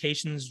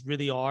qualifications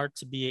really are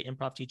to be an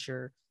improv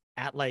teacher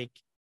at, like,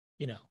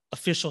 you know,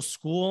 official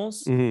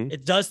schools. Mm-hmm.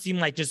 It does seem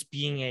like just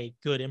being a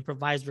good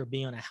improviser,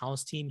 being on a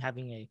house team,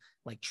 having a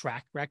like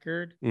track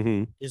record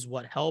is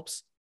what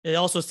helps. It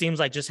also seems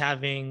like just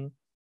having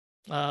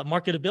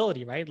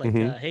marketability, right? Like,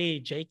 hey,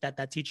 Jake,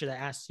 that teacher that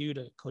asked you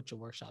to coach a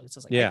workshop. It's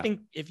just like, I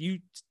think if you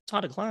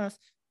taught a class,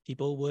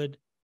 people would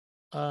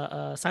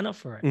sign up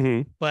for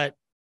it. But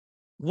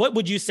what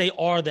would you say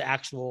are the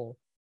actual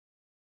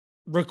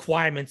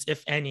requirements,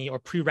 if any, or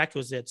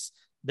prerequisites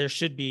there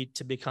should be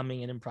to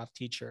becoming an improv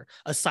teacher,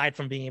 aside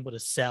from being able to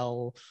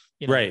sell,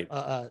 you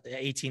know,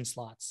 18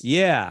 slots?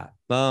 Yeah.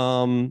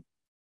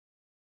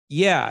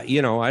 Yeah,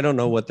 you know, I don't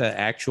know what the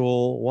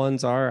actual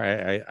ones are.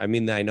 I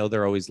mean, I know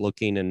they're always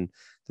looking, and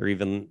they're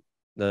even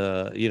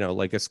you know,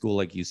 like a school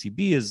like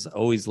UCB is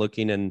always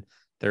looking, and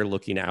they're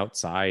looking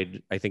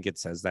outside. I think it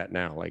says that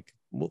now, like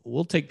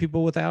we'll take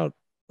people without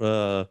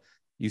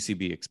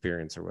UCB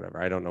experience or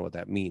whatever. I don't know what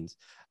that means.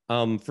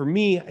 For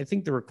me, I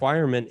think the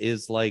requirement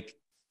is like,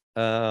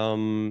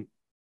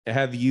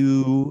 have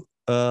you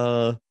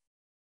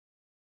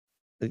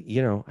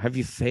you know, have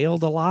you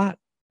failed a lot?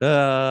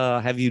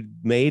 Have you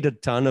made a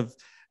ton of,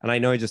 and I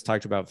know I just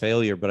talked about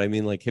failure, but I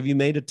mean, like, have you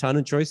made a ton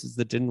of choices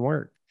that didn't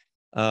work?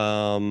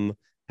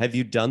 Have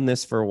you done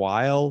this for a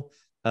while?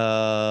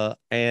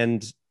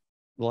 And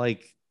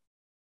like,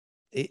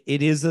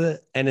 it is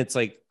and it's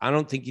like, I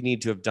don't think you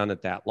need to have done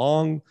it that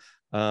long.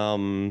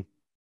 I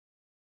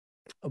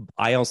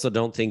also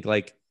don't think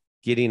like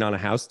getting on a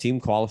house team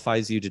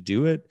qualifies you to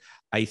do it.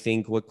 I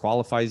think what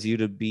qualifies you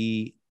to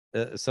be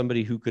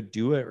somebody who could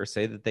do it or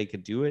say that they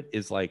could do it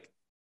is like,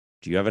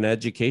 do you have an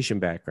education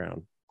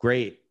background?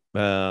 Great.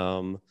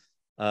 Are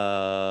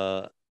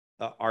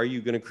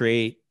you going to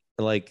create,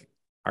 like,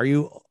 are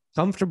you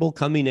comfortable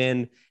coming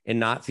in and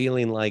not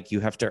feeling like you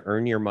have to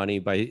earn your money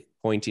by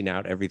pointing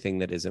out everything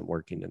that isn't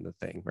working in the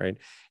thing, right?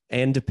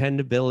 And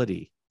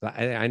dependability.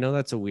 I know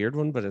that's a weird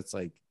one, but it's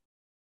like,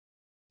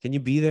 can you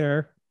be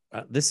there?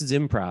 This is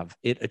improv.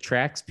 It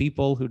attracts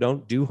people who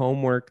don't do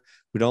homework,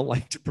 who don't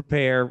like to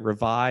prepare,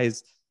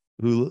 revise.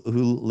 who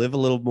live a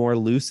little more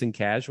loose and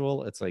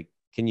casual. It's like,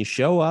 can you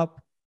show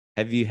up?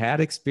 Have you had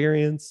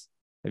experience?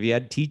 Have you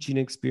had teaching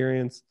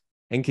experience?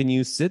 And can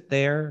you sit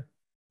there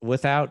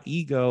without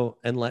ego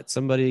and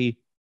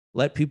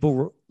let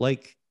people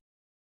like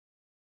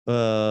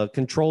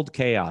controlled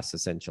chaos,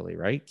 essentially,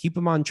 right? Keep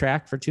them on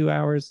track for 2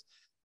 hours.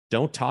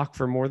 Don't talk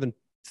for more than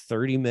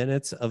 30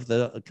 minutes of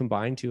the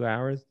combined 2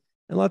 hours,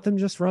 and let them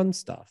just run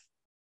stuff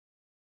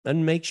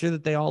and make sure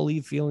that they all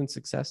leave feeling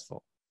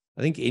successful.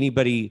 I think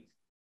anybody,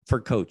 for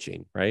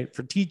coaching, right?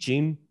 For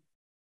teaching,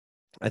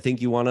 I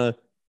think you want to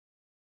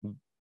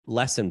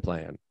lesson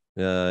plan.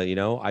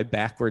 I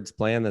backwards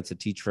plan. That's a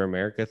Teach for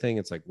America thing.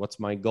 It's like, what's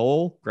my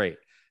goal? Great.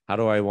 How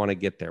do I want to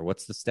get there?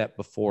 What's the step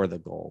before the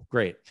goal?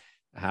 Great.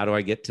 How do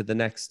I get to the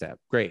next step?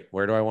 Great.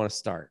 Where do I want to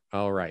start?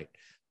 All right.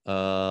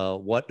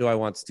 What do I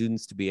want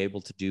students to be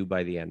able to do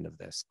by the end of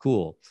this?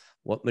 Cool.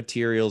 What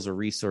materials or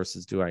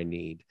resources do I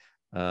need?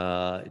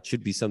 It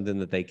should be something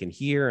that they can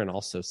hear and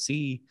also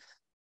see.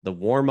 The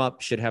warm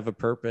up should have a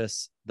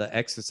purpose. The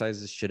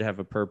exercises should have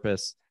a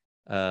purpose.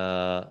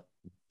 A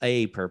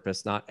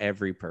purpose, not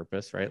every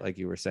purpose, right? Like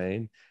you were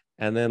saying.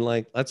 And then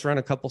like, let's run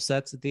a couple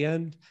sets at the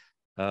end.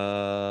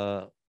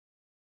 And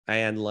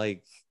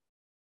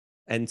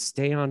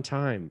stay on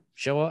time.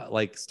 Show up,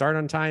 like start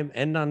on time,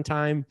 end on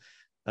time.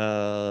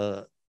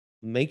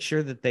 Make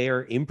sure that they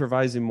are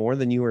improvising more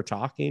than you are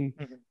talking,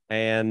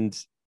 and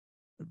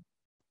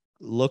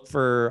look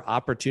for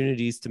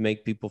opportunities to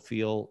make people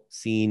feel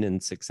seen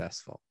and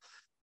successful.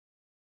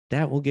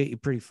 That will get you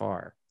pretty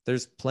far.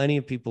 There's plenty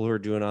of people who are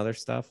doing other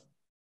stuff.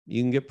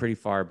 You can get pretty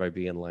far by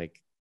being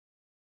like,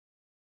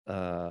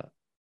 I'm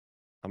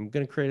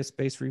going to create a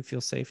space where you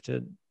feel safe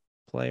to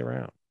play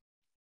around.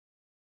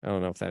 I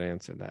don't know if that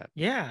answered that.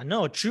 Yeah,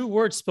 no, true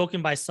words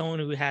spoken by someone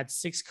who had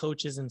 6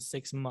 coaches in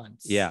 6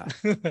 months. Yeah.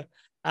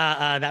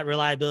 That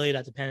reliability,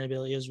 that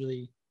dependability is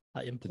really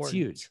important. It's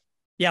huge.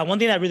 Yeah, one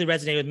thing that really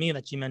resonated with me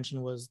that you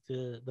mentioned was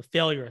the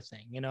failure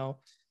thing.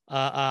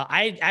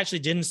 I actually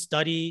didn't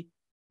study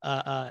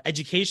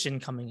education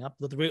coming up.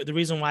 The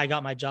reason why I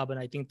got my job, and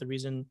I think the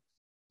reason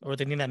or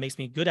the thing that makes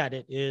me good at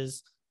it,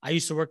 is I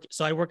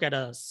work at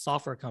a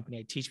software company.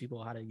 I teach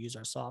people how to use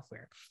our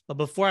software. But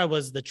before I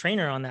was the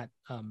trainer on that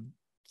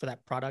for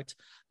that product,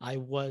 I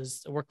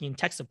was working in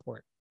tech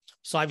support.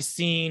 So I've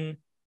seen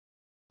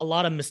a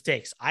lot of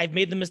mistakes. I've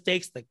made the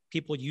mistakes. The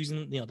people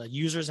using, the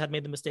users had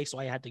made the mistakes. So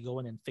I had to go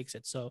in and fix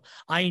it. So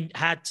I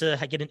had to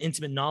get an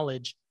intimate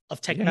knowledge of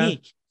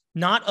technique,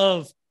 not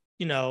of,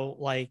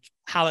 like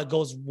how it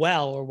goes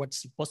well or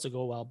what's supposed to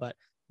go well, but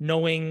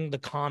knowing the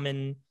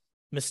common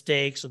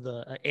mistakes or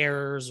the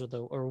errors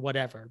or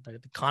whatever, the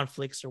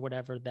conflicts or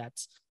whatever that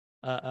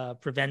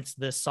prevents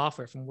this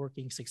software from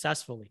working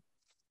successfully.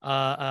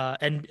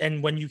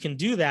 And when you can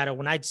do that,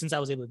 or since I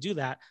was able to do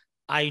that,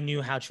 I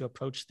knew how to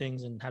approach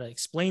things and how to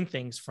explain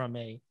things from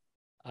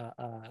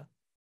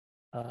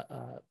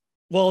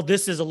well,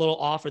 this is a little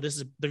off, or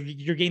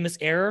you're getting this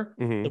error,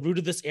 the root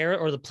of this error,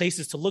 or the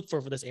places to look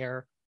for this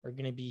error are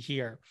going to be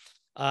here.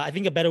 I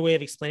think a better way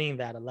of explaining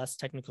that, a less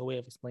technical way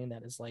of explaining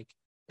that, is like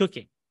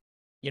cooking.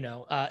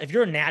 If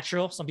you're a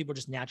natural, some people are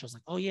just natural. It's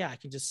like, oh yeah, I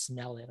can just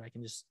smell it. I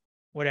can just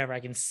whatever. I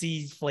can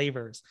see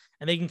flavors,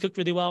 and they can cook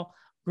really well.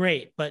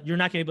 Great, but you're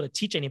not going to be able to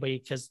teach anybody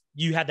because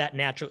you have that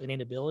natural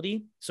innate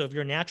ability. So if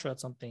you're natural at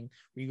something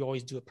where you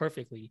always do it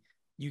perfectly,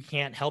 you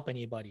can't help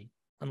anybody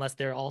unless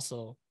they're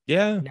also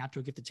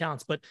natural gifted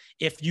talents. But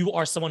if you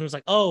are someone who's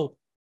like, oh,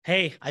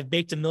 hey, I've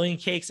baked 1 million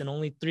cakes and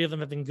only 3 of them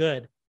have been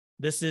good.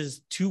 This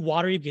is too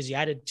watery because you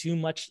added too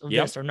much of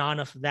this or not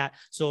enough of that.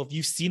 So if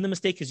you've seen the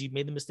mistake because you've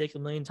made the mistake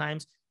 1 million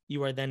times,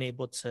 you are then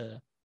able to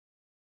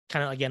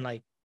kind of, again,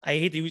 like,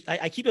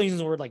 I keep using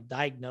the word like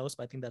diagnose,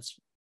 but I think that's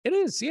it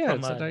is, yeah,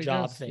 from a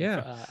job thing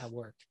at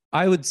work.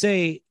 I would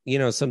say,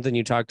 something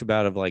you talked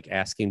about of like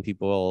asking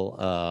people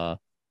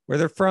where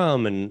they're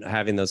from and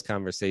having those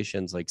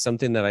conversations, like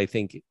something that I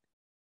think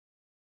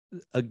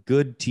a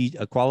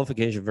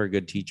qualification for a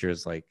good teacher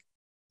is like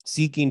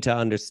seeking to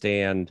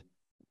understand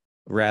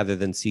rather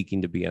than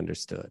seeking to be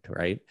understood,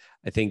 right?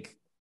 I think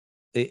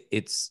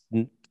it's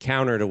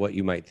counter to what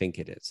you might think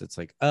it is. It's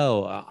like,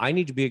 I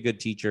need to be a good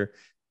teacher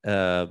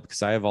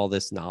because I have all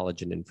this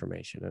knowledge and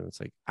information. And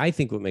it's like, I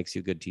think what makes you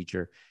a good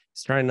teacher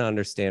is trying to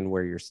understand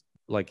where you're,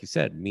 like you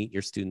said, meet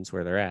your students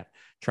where they're at,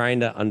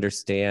 trying to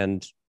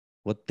understand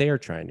what they're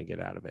trying to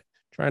get out of it,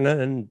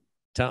 trying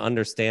to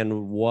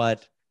understand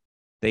what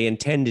they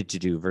intended to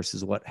do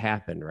versus what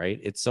happened, right?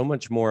 It's so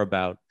much more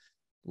about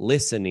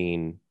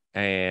listening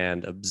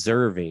and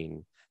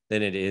observing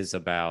than it is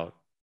about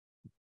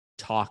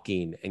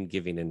talking and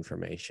giving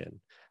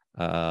information.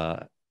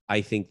 I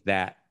think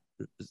that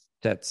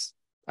does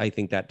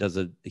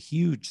a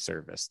huge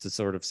service to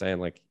sort of saying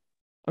like,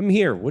 I'm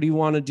here. What do you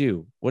want to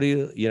do? What do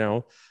you,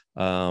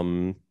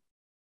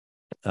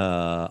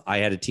 I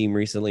had a team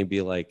recently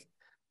be like,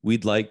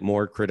 we'd like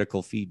more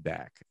critical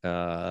feedback.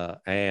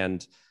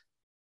 And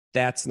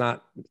that's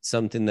not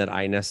something that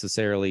I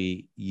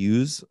necessarily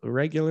use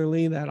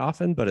regularly that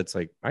often, but it's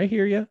like, I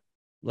hear you.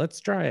 Let's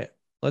try it.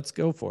 Let's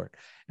go for it.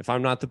 If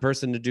I'm not the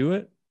person to do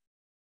it,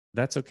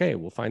 that's okay.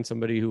 We'll find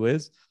somebody who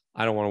is.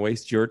 I don't want to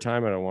waste your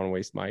time. I don't want to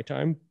waste my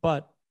time,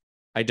 but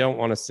I don't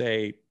want to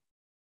say,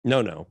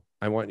 no,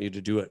 I want you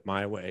to do it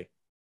my way.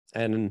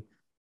 And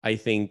I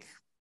think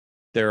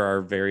there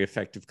are very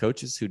effective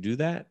coaches who do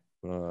that.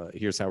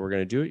 Here's how we're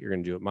going to do it. You're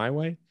going to do it my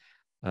way.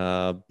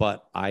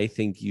 But I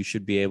think you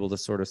should be able to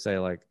sort of say,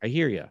 like, I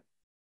hear you.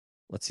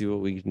 Let's see what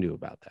we can do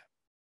about that.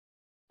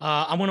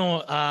 I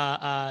want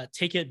to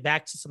take it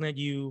back to something that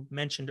you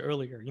mentioned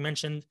earlier. You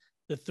mentioned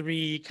the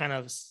three kind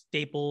of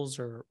staples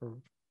or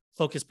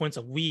focus points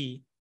of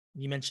we.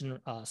 You mentioned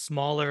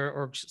smaller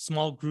or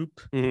small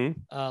group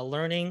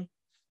learning.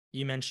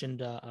 You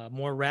mentioned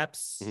more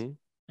reps. And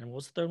what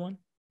was the third one?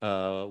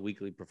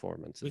 Weekly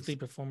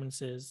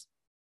performances.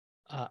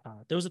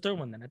 There was a third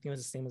one then. I think it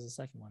was the same as the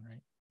second one,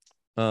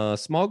 right?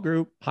 Small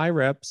group, high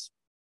reps,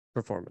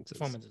 performances.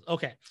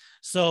 Okay.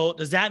 So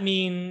does that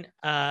mean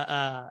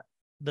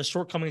the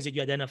shortcomings that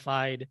you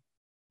identified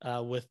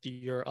with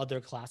your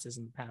other classes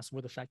in the past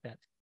were the fact that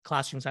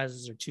classroom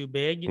sizes are too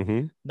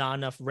big, not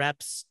enough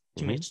reps,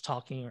 too much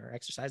talking or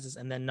exercises,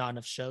 and then not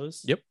enough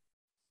shows? Yep.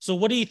 So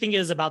what do you think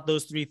is about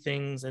those three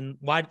things, and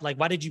why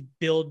did you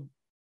build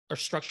or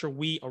structure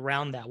we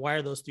around that? Why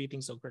are those three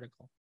things so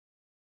critical?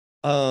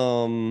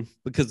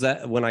 Because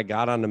that when I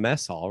got on the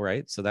mess hall,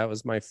 right? So that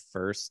was my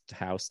first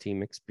house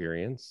team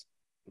experience.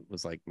 It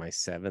was like my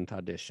 7th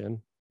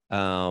audition.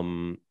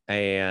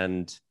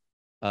 And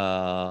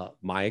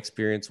my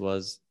experience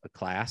was a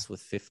class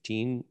with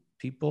 15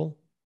 people.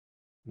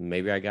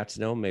 Maybe I got to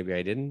know them, maybe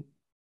I didn't,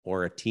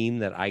 or a team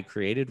that I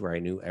created where I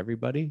knew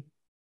everybody.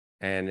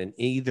 And in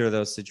either of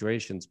those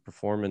situations,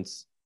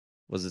 performance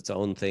was its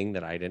own thing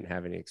that I didn't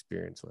have any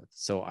experience with.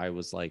 So I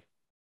was like,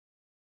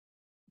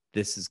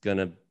 this is going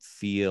to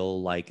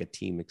feel like a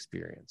team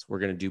experience. We're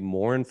going to do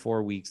more in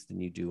 4 weeks than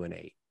you do in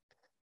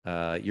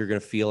 8. You're going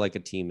to feel like a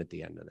team at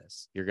the end of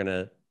this. You're going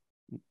to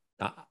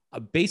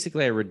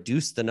basically, I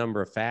reduced the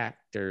number of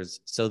factors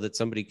so that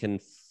somebody can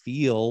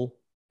feel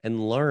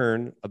and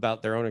learn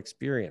about their own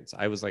experience.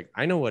 I was like,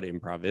 I know what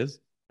improv is.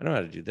 I know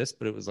how to do this,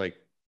 but it was like,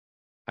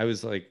 I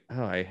was like,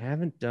 oh, I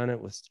haven't done it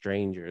with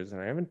strangers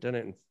and I haven't done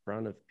it in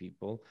front of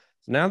people.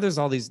 So now there's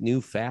all these new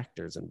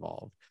factors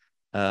involved.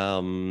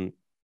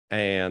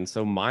 And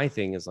so my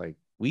thing is like,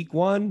 week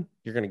 1,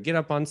 you're going to get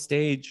up on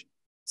stage.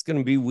 It's going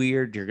to be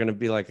weird. You're going to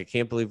be like, I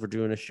can't believe we're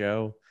doing a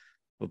show.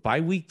 But by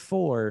week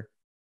 4,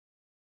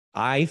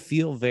 I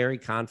feel very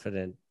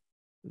confident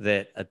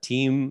that a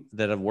team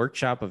that a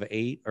workshop of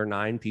 8 or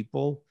 9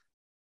 people,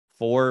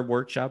 4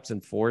 workshops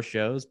and 4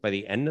 shows, by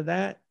the end of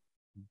that,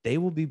 they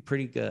will be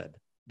pretty good.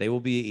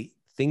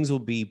 Things will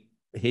be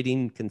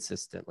hitting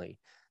consistently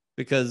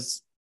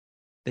because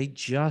they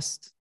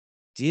just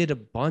did a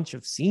bunch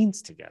of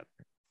scenes together.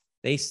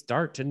 They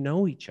start to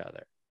know each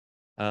other,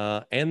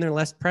 and they're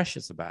less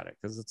precious about it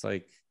because it's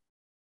like,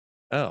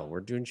 oh,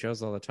 we're doing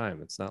shows all the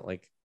time. It's not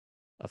like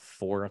a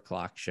 4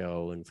 o'clock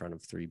show in front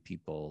of 3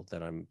 people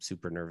that I'm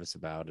super nervous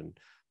about. And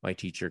my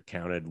teacher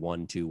counted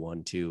 1, 2,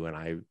 1, 2. And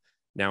I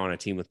now on a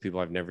team with people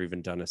I've never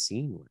even done a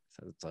scene with.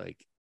 So it's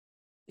like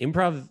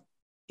improv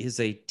is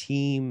a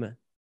team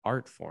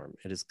art form.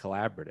 It is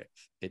collaborative.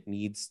 It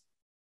needs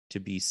to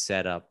be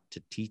set up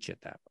to teach it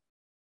that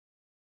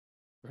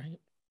way. Right.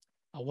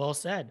 Well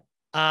said.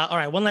 All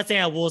right. One last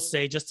thing I will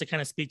say, just to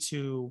kind of speak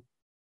to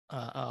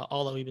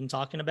all that we've been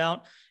talking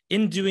about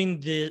in doing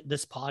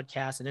this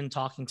podcast and in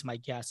talking to my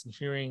guests and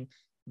hearing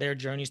their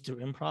journeys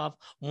through improv.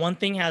 One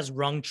thing has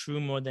rung true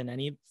more than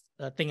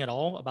anything at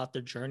all about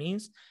their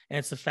journeys. And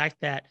it's the fact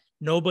that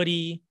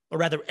nobody, or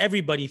rather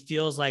everybody,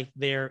 feels like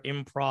their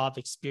improv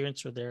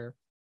experience or their,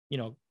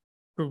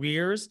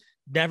 careers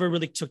never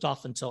really took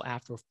off until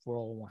after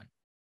 401,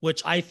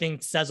 which I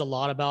think says a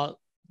lot about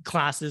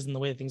classes and the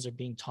way that things are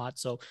being taught.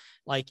 So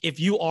like, if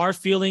you are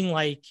feeling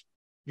like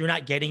you're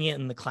not getting it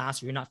in the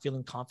class or you're not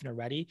feeling confident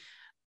already,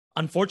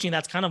 unfortunately,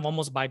 that's kind of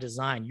almost by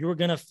design. You're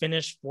going to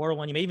finish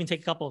 401. You may even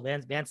take a couple of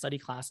advanced study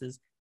classes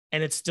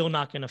and it's still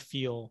not going to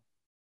feel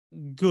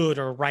good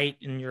or right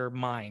in your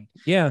mind.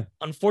 Yeah.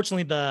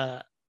 Unfortunately,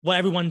 what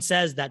everyone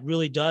says that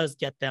really does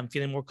get them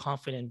feeling more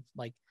confident,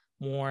 like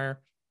more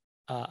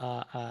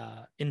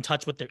in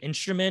touch with their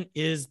instrument,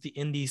 is the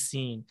indie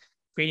scene.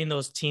 Creating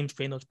those teams,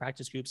 creating those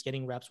practice groups,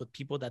 getting reps with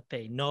people that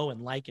they know and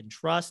like and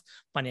trust,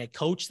 finding a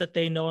coach that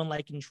they know and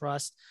like and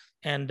trust.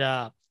 And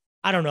I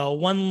don't know,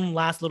 one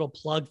last little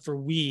plug for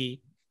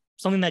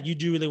something that you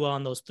do really well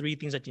on those 3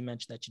 things that you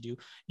mentioned that you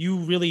do. You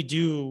really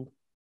do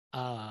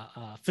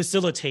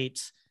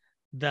facilitate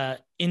the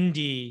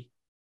indie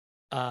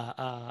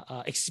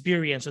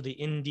experience or the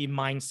indie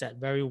mindset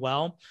very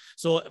well.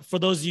 So for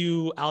those of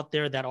you out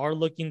there that are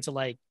looking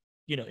to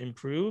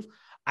improve,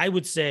 I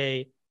would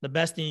say the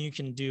best thing you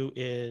can do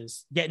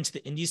is get into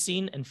the indie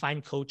scene and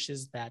find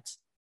coaches that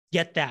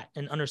get that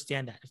and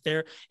understand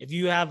that. If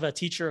you have a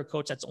teacher or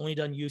coach that's only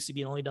done UCB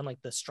and only done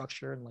like the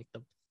structure and like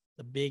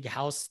the big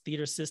house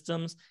theater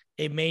systems,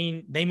 they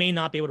may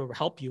not be able to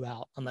help you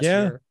out unless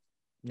you're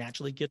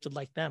naturally gifted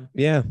like them.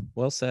 Yeah,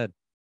 well said.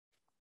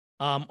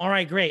 All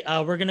right, great.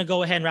 We're gonna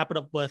go ahead and wrap it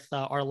up with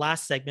our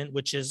last segment,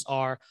 which is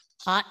our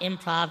hot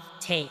improv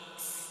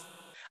takes.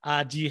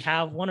 Do you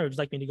have one, or would you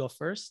like me to go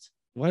first?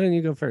 Why don't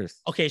you go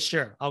first? Okay,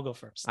 sure. I'll go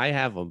first. I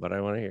have one, but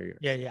I want to hear yours.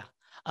 Yeah.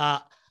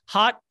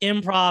 Hot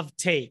improv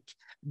take.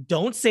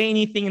 Don't say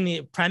anything in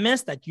the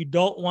premise that you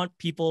don't want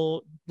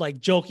people like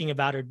joking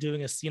about or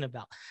doing a scene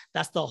about.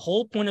 That's the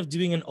whole point of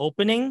doing an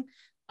opening.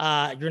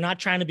 You're not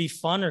trying to be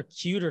fun or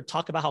cute or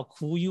talk about how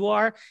cool you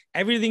are.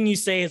 Everything you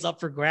say is up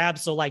for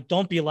grabs. So like,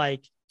 don't be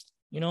like,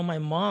 my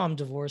mom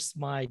divorced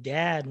my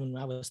dad when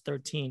I was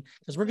 13,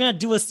 because we're going to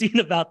do a scene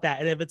about that.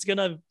 And if it's going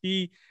to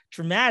be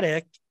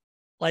traumatic,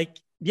 like,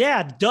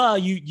 yeah, duh,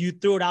 you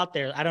threw it out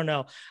there. I don't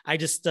know. I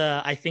just,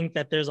 I think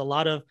that there's a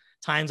lot of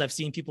times I've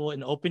seen people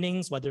in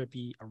openings, whether it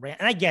be a rant,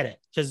 and I get it,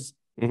 because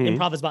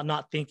improv is about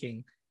not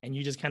thinking and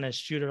you just kind of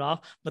shoot it off.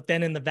 But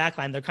then in the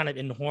backline, they're kind of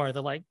in horror.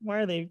 They're like, why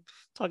are they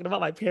talking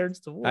about my parents'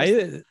 divorce?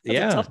 That's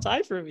a tough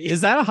time for me.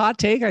 Is that a hot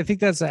take? I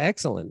think that's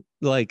excellent.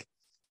 Like,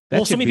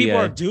 well, so many people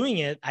are doing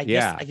it. I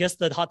guess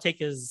the hot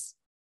take is,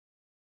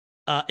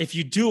 if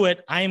you do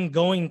it, I'm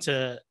going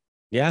to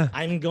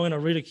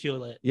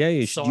ridicule it. Yeah,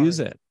 you should use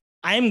it.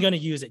 I'm going to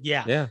use it.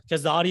 Yeah.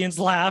 Because the audience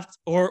laughed,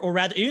 or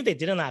rather, even if they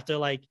didn't laugh, they're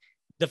like,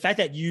 the fact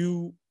that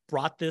you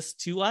brought this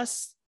to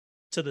us,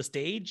 to the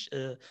stage,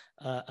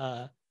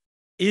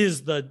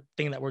 is the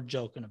thing that we're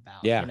joking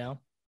about. Yeah.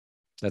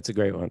 That's a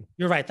great one.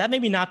 You're right. That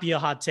maybe not be a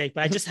hot take,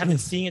 but I just haven't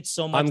seen it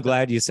so much. I'm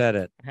glad you said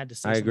it. I had to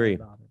say I agree.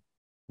 about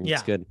it.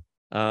 It's good.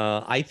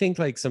 I think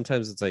like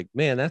sometimes it's like,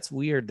 man, that's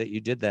weird that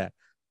you did that.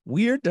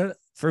 Weird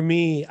for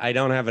me, I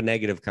don't have a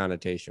negative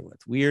connotation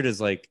with. Weird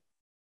is like,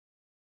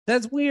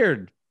 that's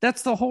weird.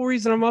 That's the whole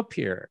reason I'm up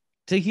here,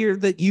 to hear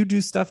that you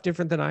do stuff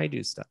different than I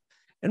do stuff.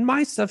 And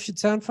my stuff should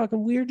sound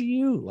fucking weird to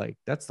you. Like,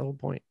 that's the whole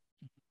point.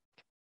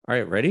 All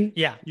right, ready?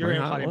 Yeah, you're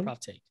in hot improv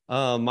take.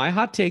 My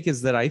hot take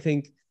is that I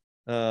think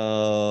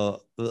the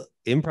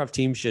improv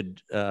team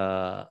should,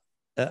 I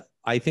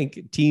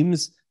think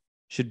teams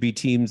should be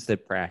teams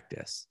that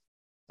practice.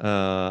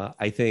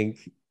 I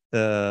think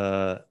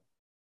for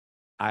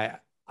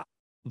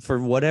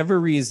whatever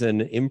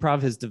reason,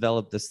 improv has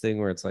developed this thing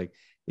where it's like,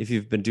 if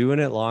you've been doing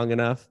it long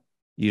enough,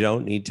 you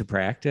don't need to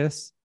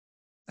practice.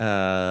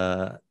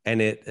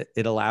 And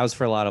it allows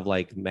for a lot of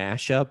like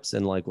mashups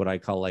and like what I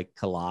call like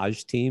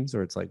collage teams,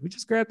 where it's like, we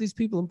just grab these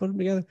people and put them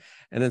together.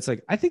 And it's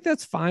like, I think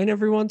that's fine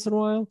every once in a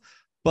while,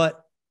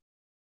 but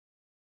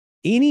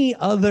any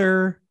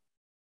other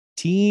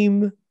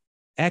team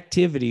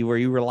activity where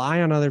you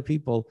rely on other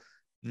people,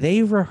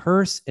 they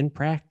rehearse and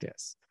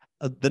practice.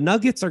 The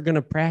Nuggets are going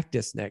to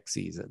practice next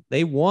season.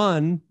 They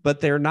won,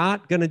 but they're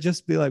not going to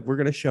just be like, we're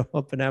going to show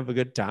up and have a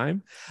good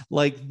time.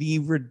 Like, the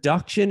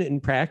reduction in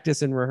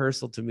practice and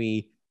rehearsal to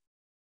me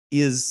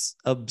is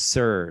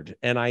absurd.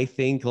 And I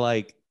think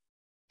like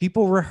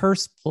people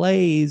rehearse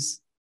plays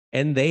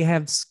and they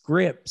have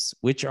scripts,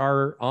 which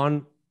are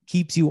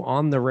keeps you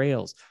on the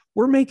rails.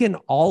 We're making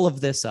all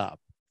of this up.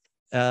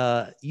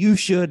 You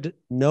should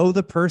know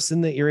the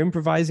person that you're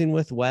improvising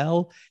with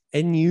well,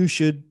 and you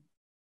should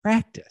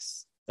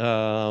practice.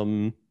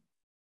 I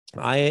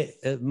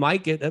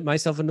might get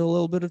myself into a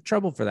little bit of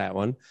trouble for that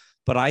one,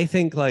 but I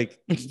think like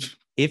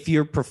if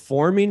you're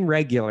performing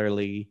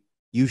regularly,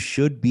 you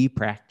should be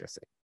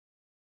practicing.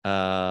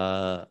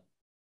 I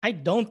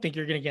don't think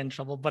you're going to get in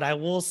trouble, but I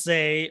will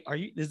say,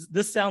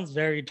 this sounds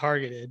very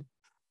targeted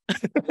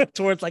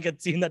towards like a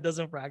team that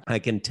doesn't practice. I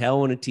can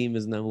tell when a team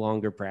is no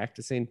longer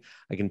practicing.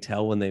 I can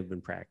tell when they've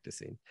been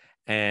practicing.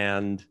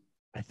 And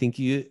I think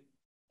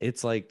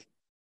it's like,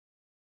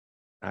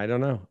 I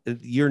don't know.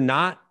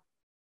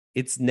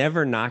 It's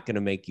never not going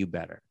to make you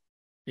better.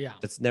 Yeah.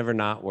 It's never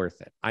not worth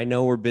it. I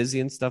know we're busy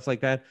and stuff like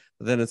that,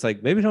 but then it's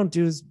like, maybe don't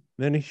do as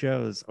many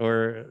shows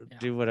or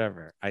do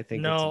whatever. I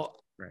think no,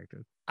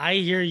 practice. I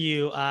hear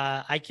you.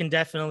 I can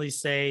definitely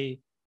say,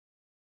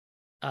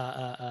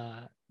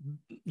 hey,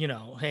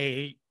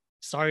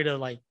 sorry to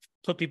like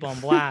put people on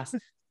blast,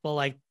 but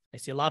like I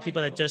see a lot of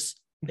people that just,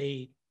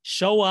 they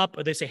show up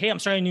or they say, hey, I'm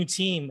starting a new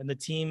team, and the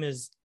team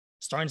is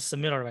starting to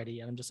submit already.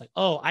 And I'm just like,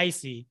 oh, I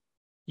see.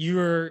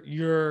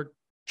 You're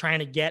trying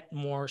to get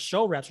more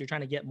show reps. You're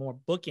trying to get more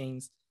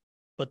bookings,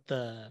 but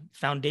the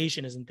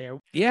foundation isn't there.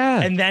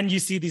 Yeah. And then you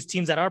see these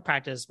teams that are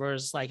practice where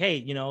it's like,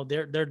 hey,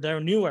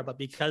 they're newer, but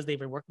because they've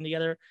been working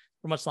together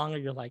for much longer,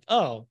 you're like,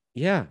 oh,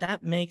 yeah,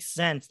 that makes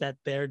sense that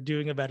they're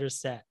doing a better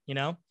set,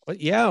 Yeah.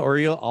 Or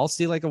I'll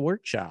see like a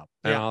workshop,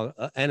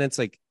 and it's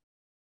like,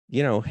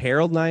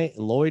 Harold night,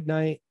 Lloyd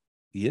night,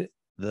 the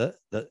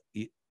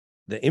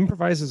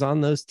improvisers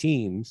on those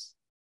teams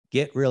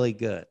get really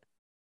good.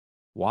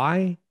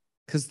 Why?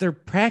 Because they're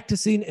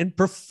practicing and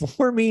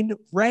performing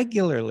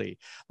regularly.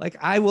 Like,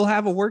 I will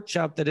have a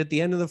workshop that at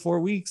the end of the 4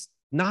 weeks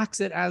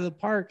knocks it out of the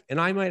park, and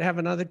I might have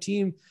another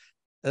team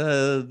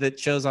that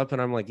shows up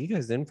and I'm like, you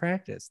guys didn't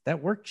practice.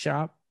 That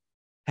workshop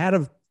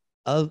had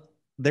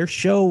their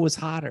show was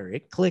hotter.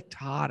 It clicked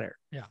hotter.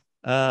 Yeah.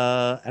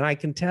 And I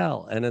can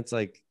tell. And it's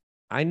like,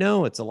 I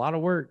know it's a lot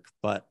of work,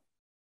 but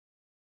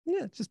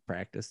yeah, just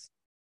practice.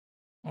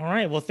 All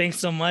right. Well, thanks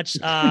so much.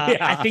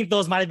 I think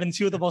those might have been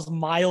two of the most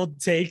mild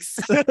takes,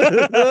 but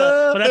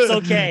that's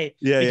okay.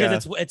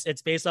 Because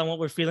it's based on what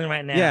we're feeling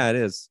right now. Yeah, it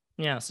is.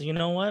 Yeah. So you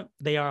know what?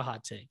 They are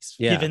hot takes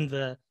given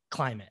the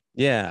climate.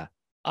 Yeah.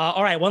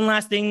 All right. One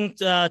last thing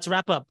to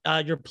wrap up.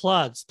 Your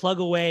plugs. Plug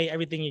away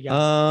everything you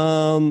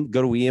got.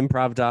 Go to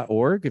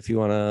weimprov.org if you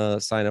want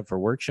to sign up for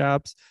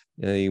workshops.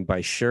 You can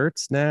buy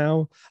shirts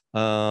now.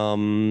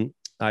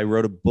 I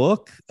wrote a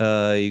book.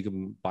 You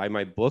can buy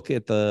my book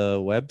at the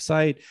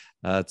website.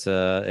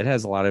 It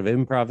has a lot of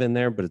improv in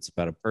there, but it's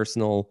about a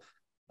personal.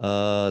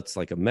 It's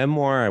like a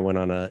memoir. I went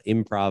on an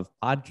improv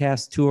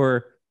podcast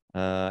tour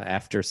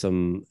after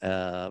some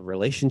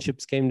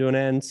relationships came to an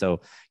end,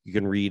 so you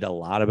can read a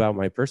lot about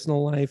my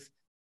personal life.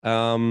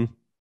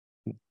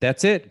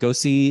 That's it. Go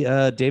see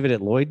David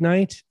at Lloyd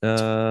Night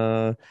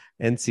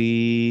and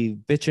see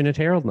Bitchin' at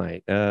Harold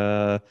Night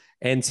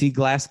and see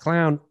Glass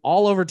Clown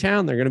all over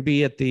town. They're going to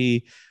be at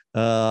the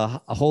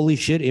Holy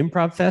Shit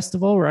Improv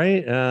Festival,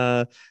 right?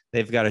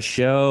 They've got a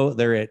show.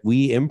 They're at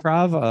We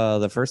Improv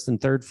the first and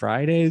third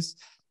Fridays.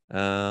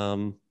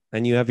 And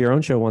you have your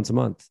own show once a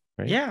month,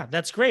 right? Yeah,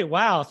 that's great.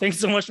 Wow. Thanks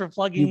so much for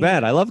plugging. You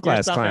bet. I love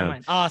Glass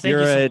Clown. Oh, thank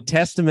You're you so a much.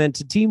 testament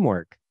to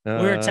teamwork.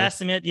 We're a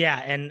testament, yeah,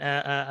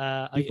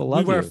 and people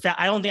love you.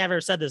 I don't think I've ever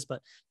said this,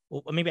 but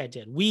maybe I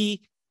did.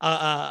 We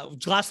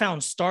Glass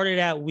Town started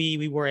at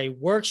we were a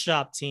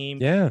workshop team,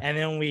 yeah, and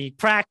then we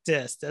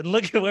practiced, and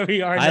look at where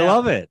we are now. I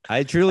love it.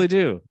 I truly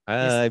do.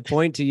 I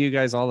point to you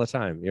guys all the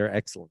time. You're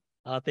excellent.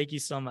 Thank you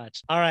so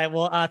much. All right,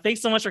 well,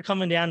 thanks so much for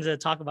coming down to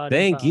talk about.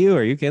 Thank you.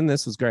 Are you kidding?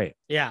 This was great.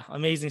 Yeah,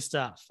 amazing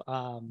stuff.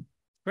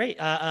 Great.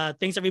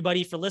 Thanks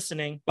everybody for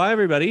listening. Bye,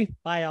 everybody.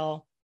 Bye,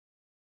 all.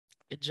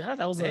 Good job.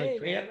 That was a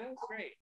great. That was great.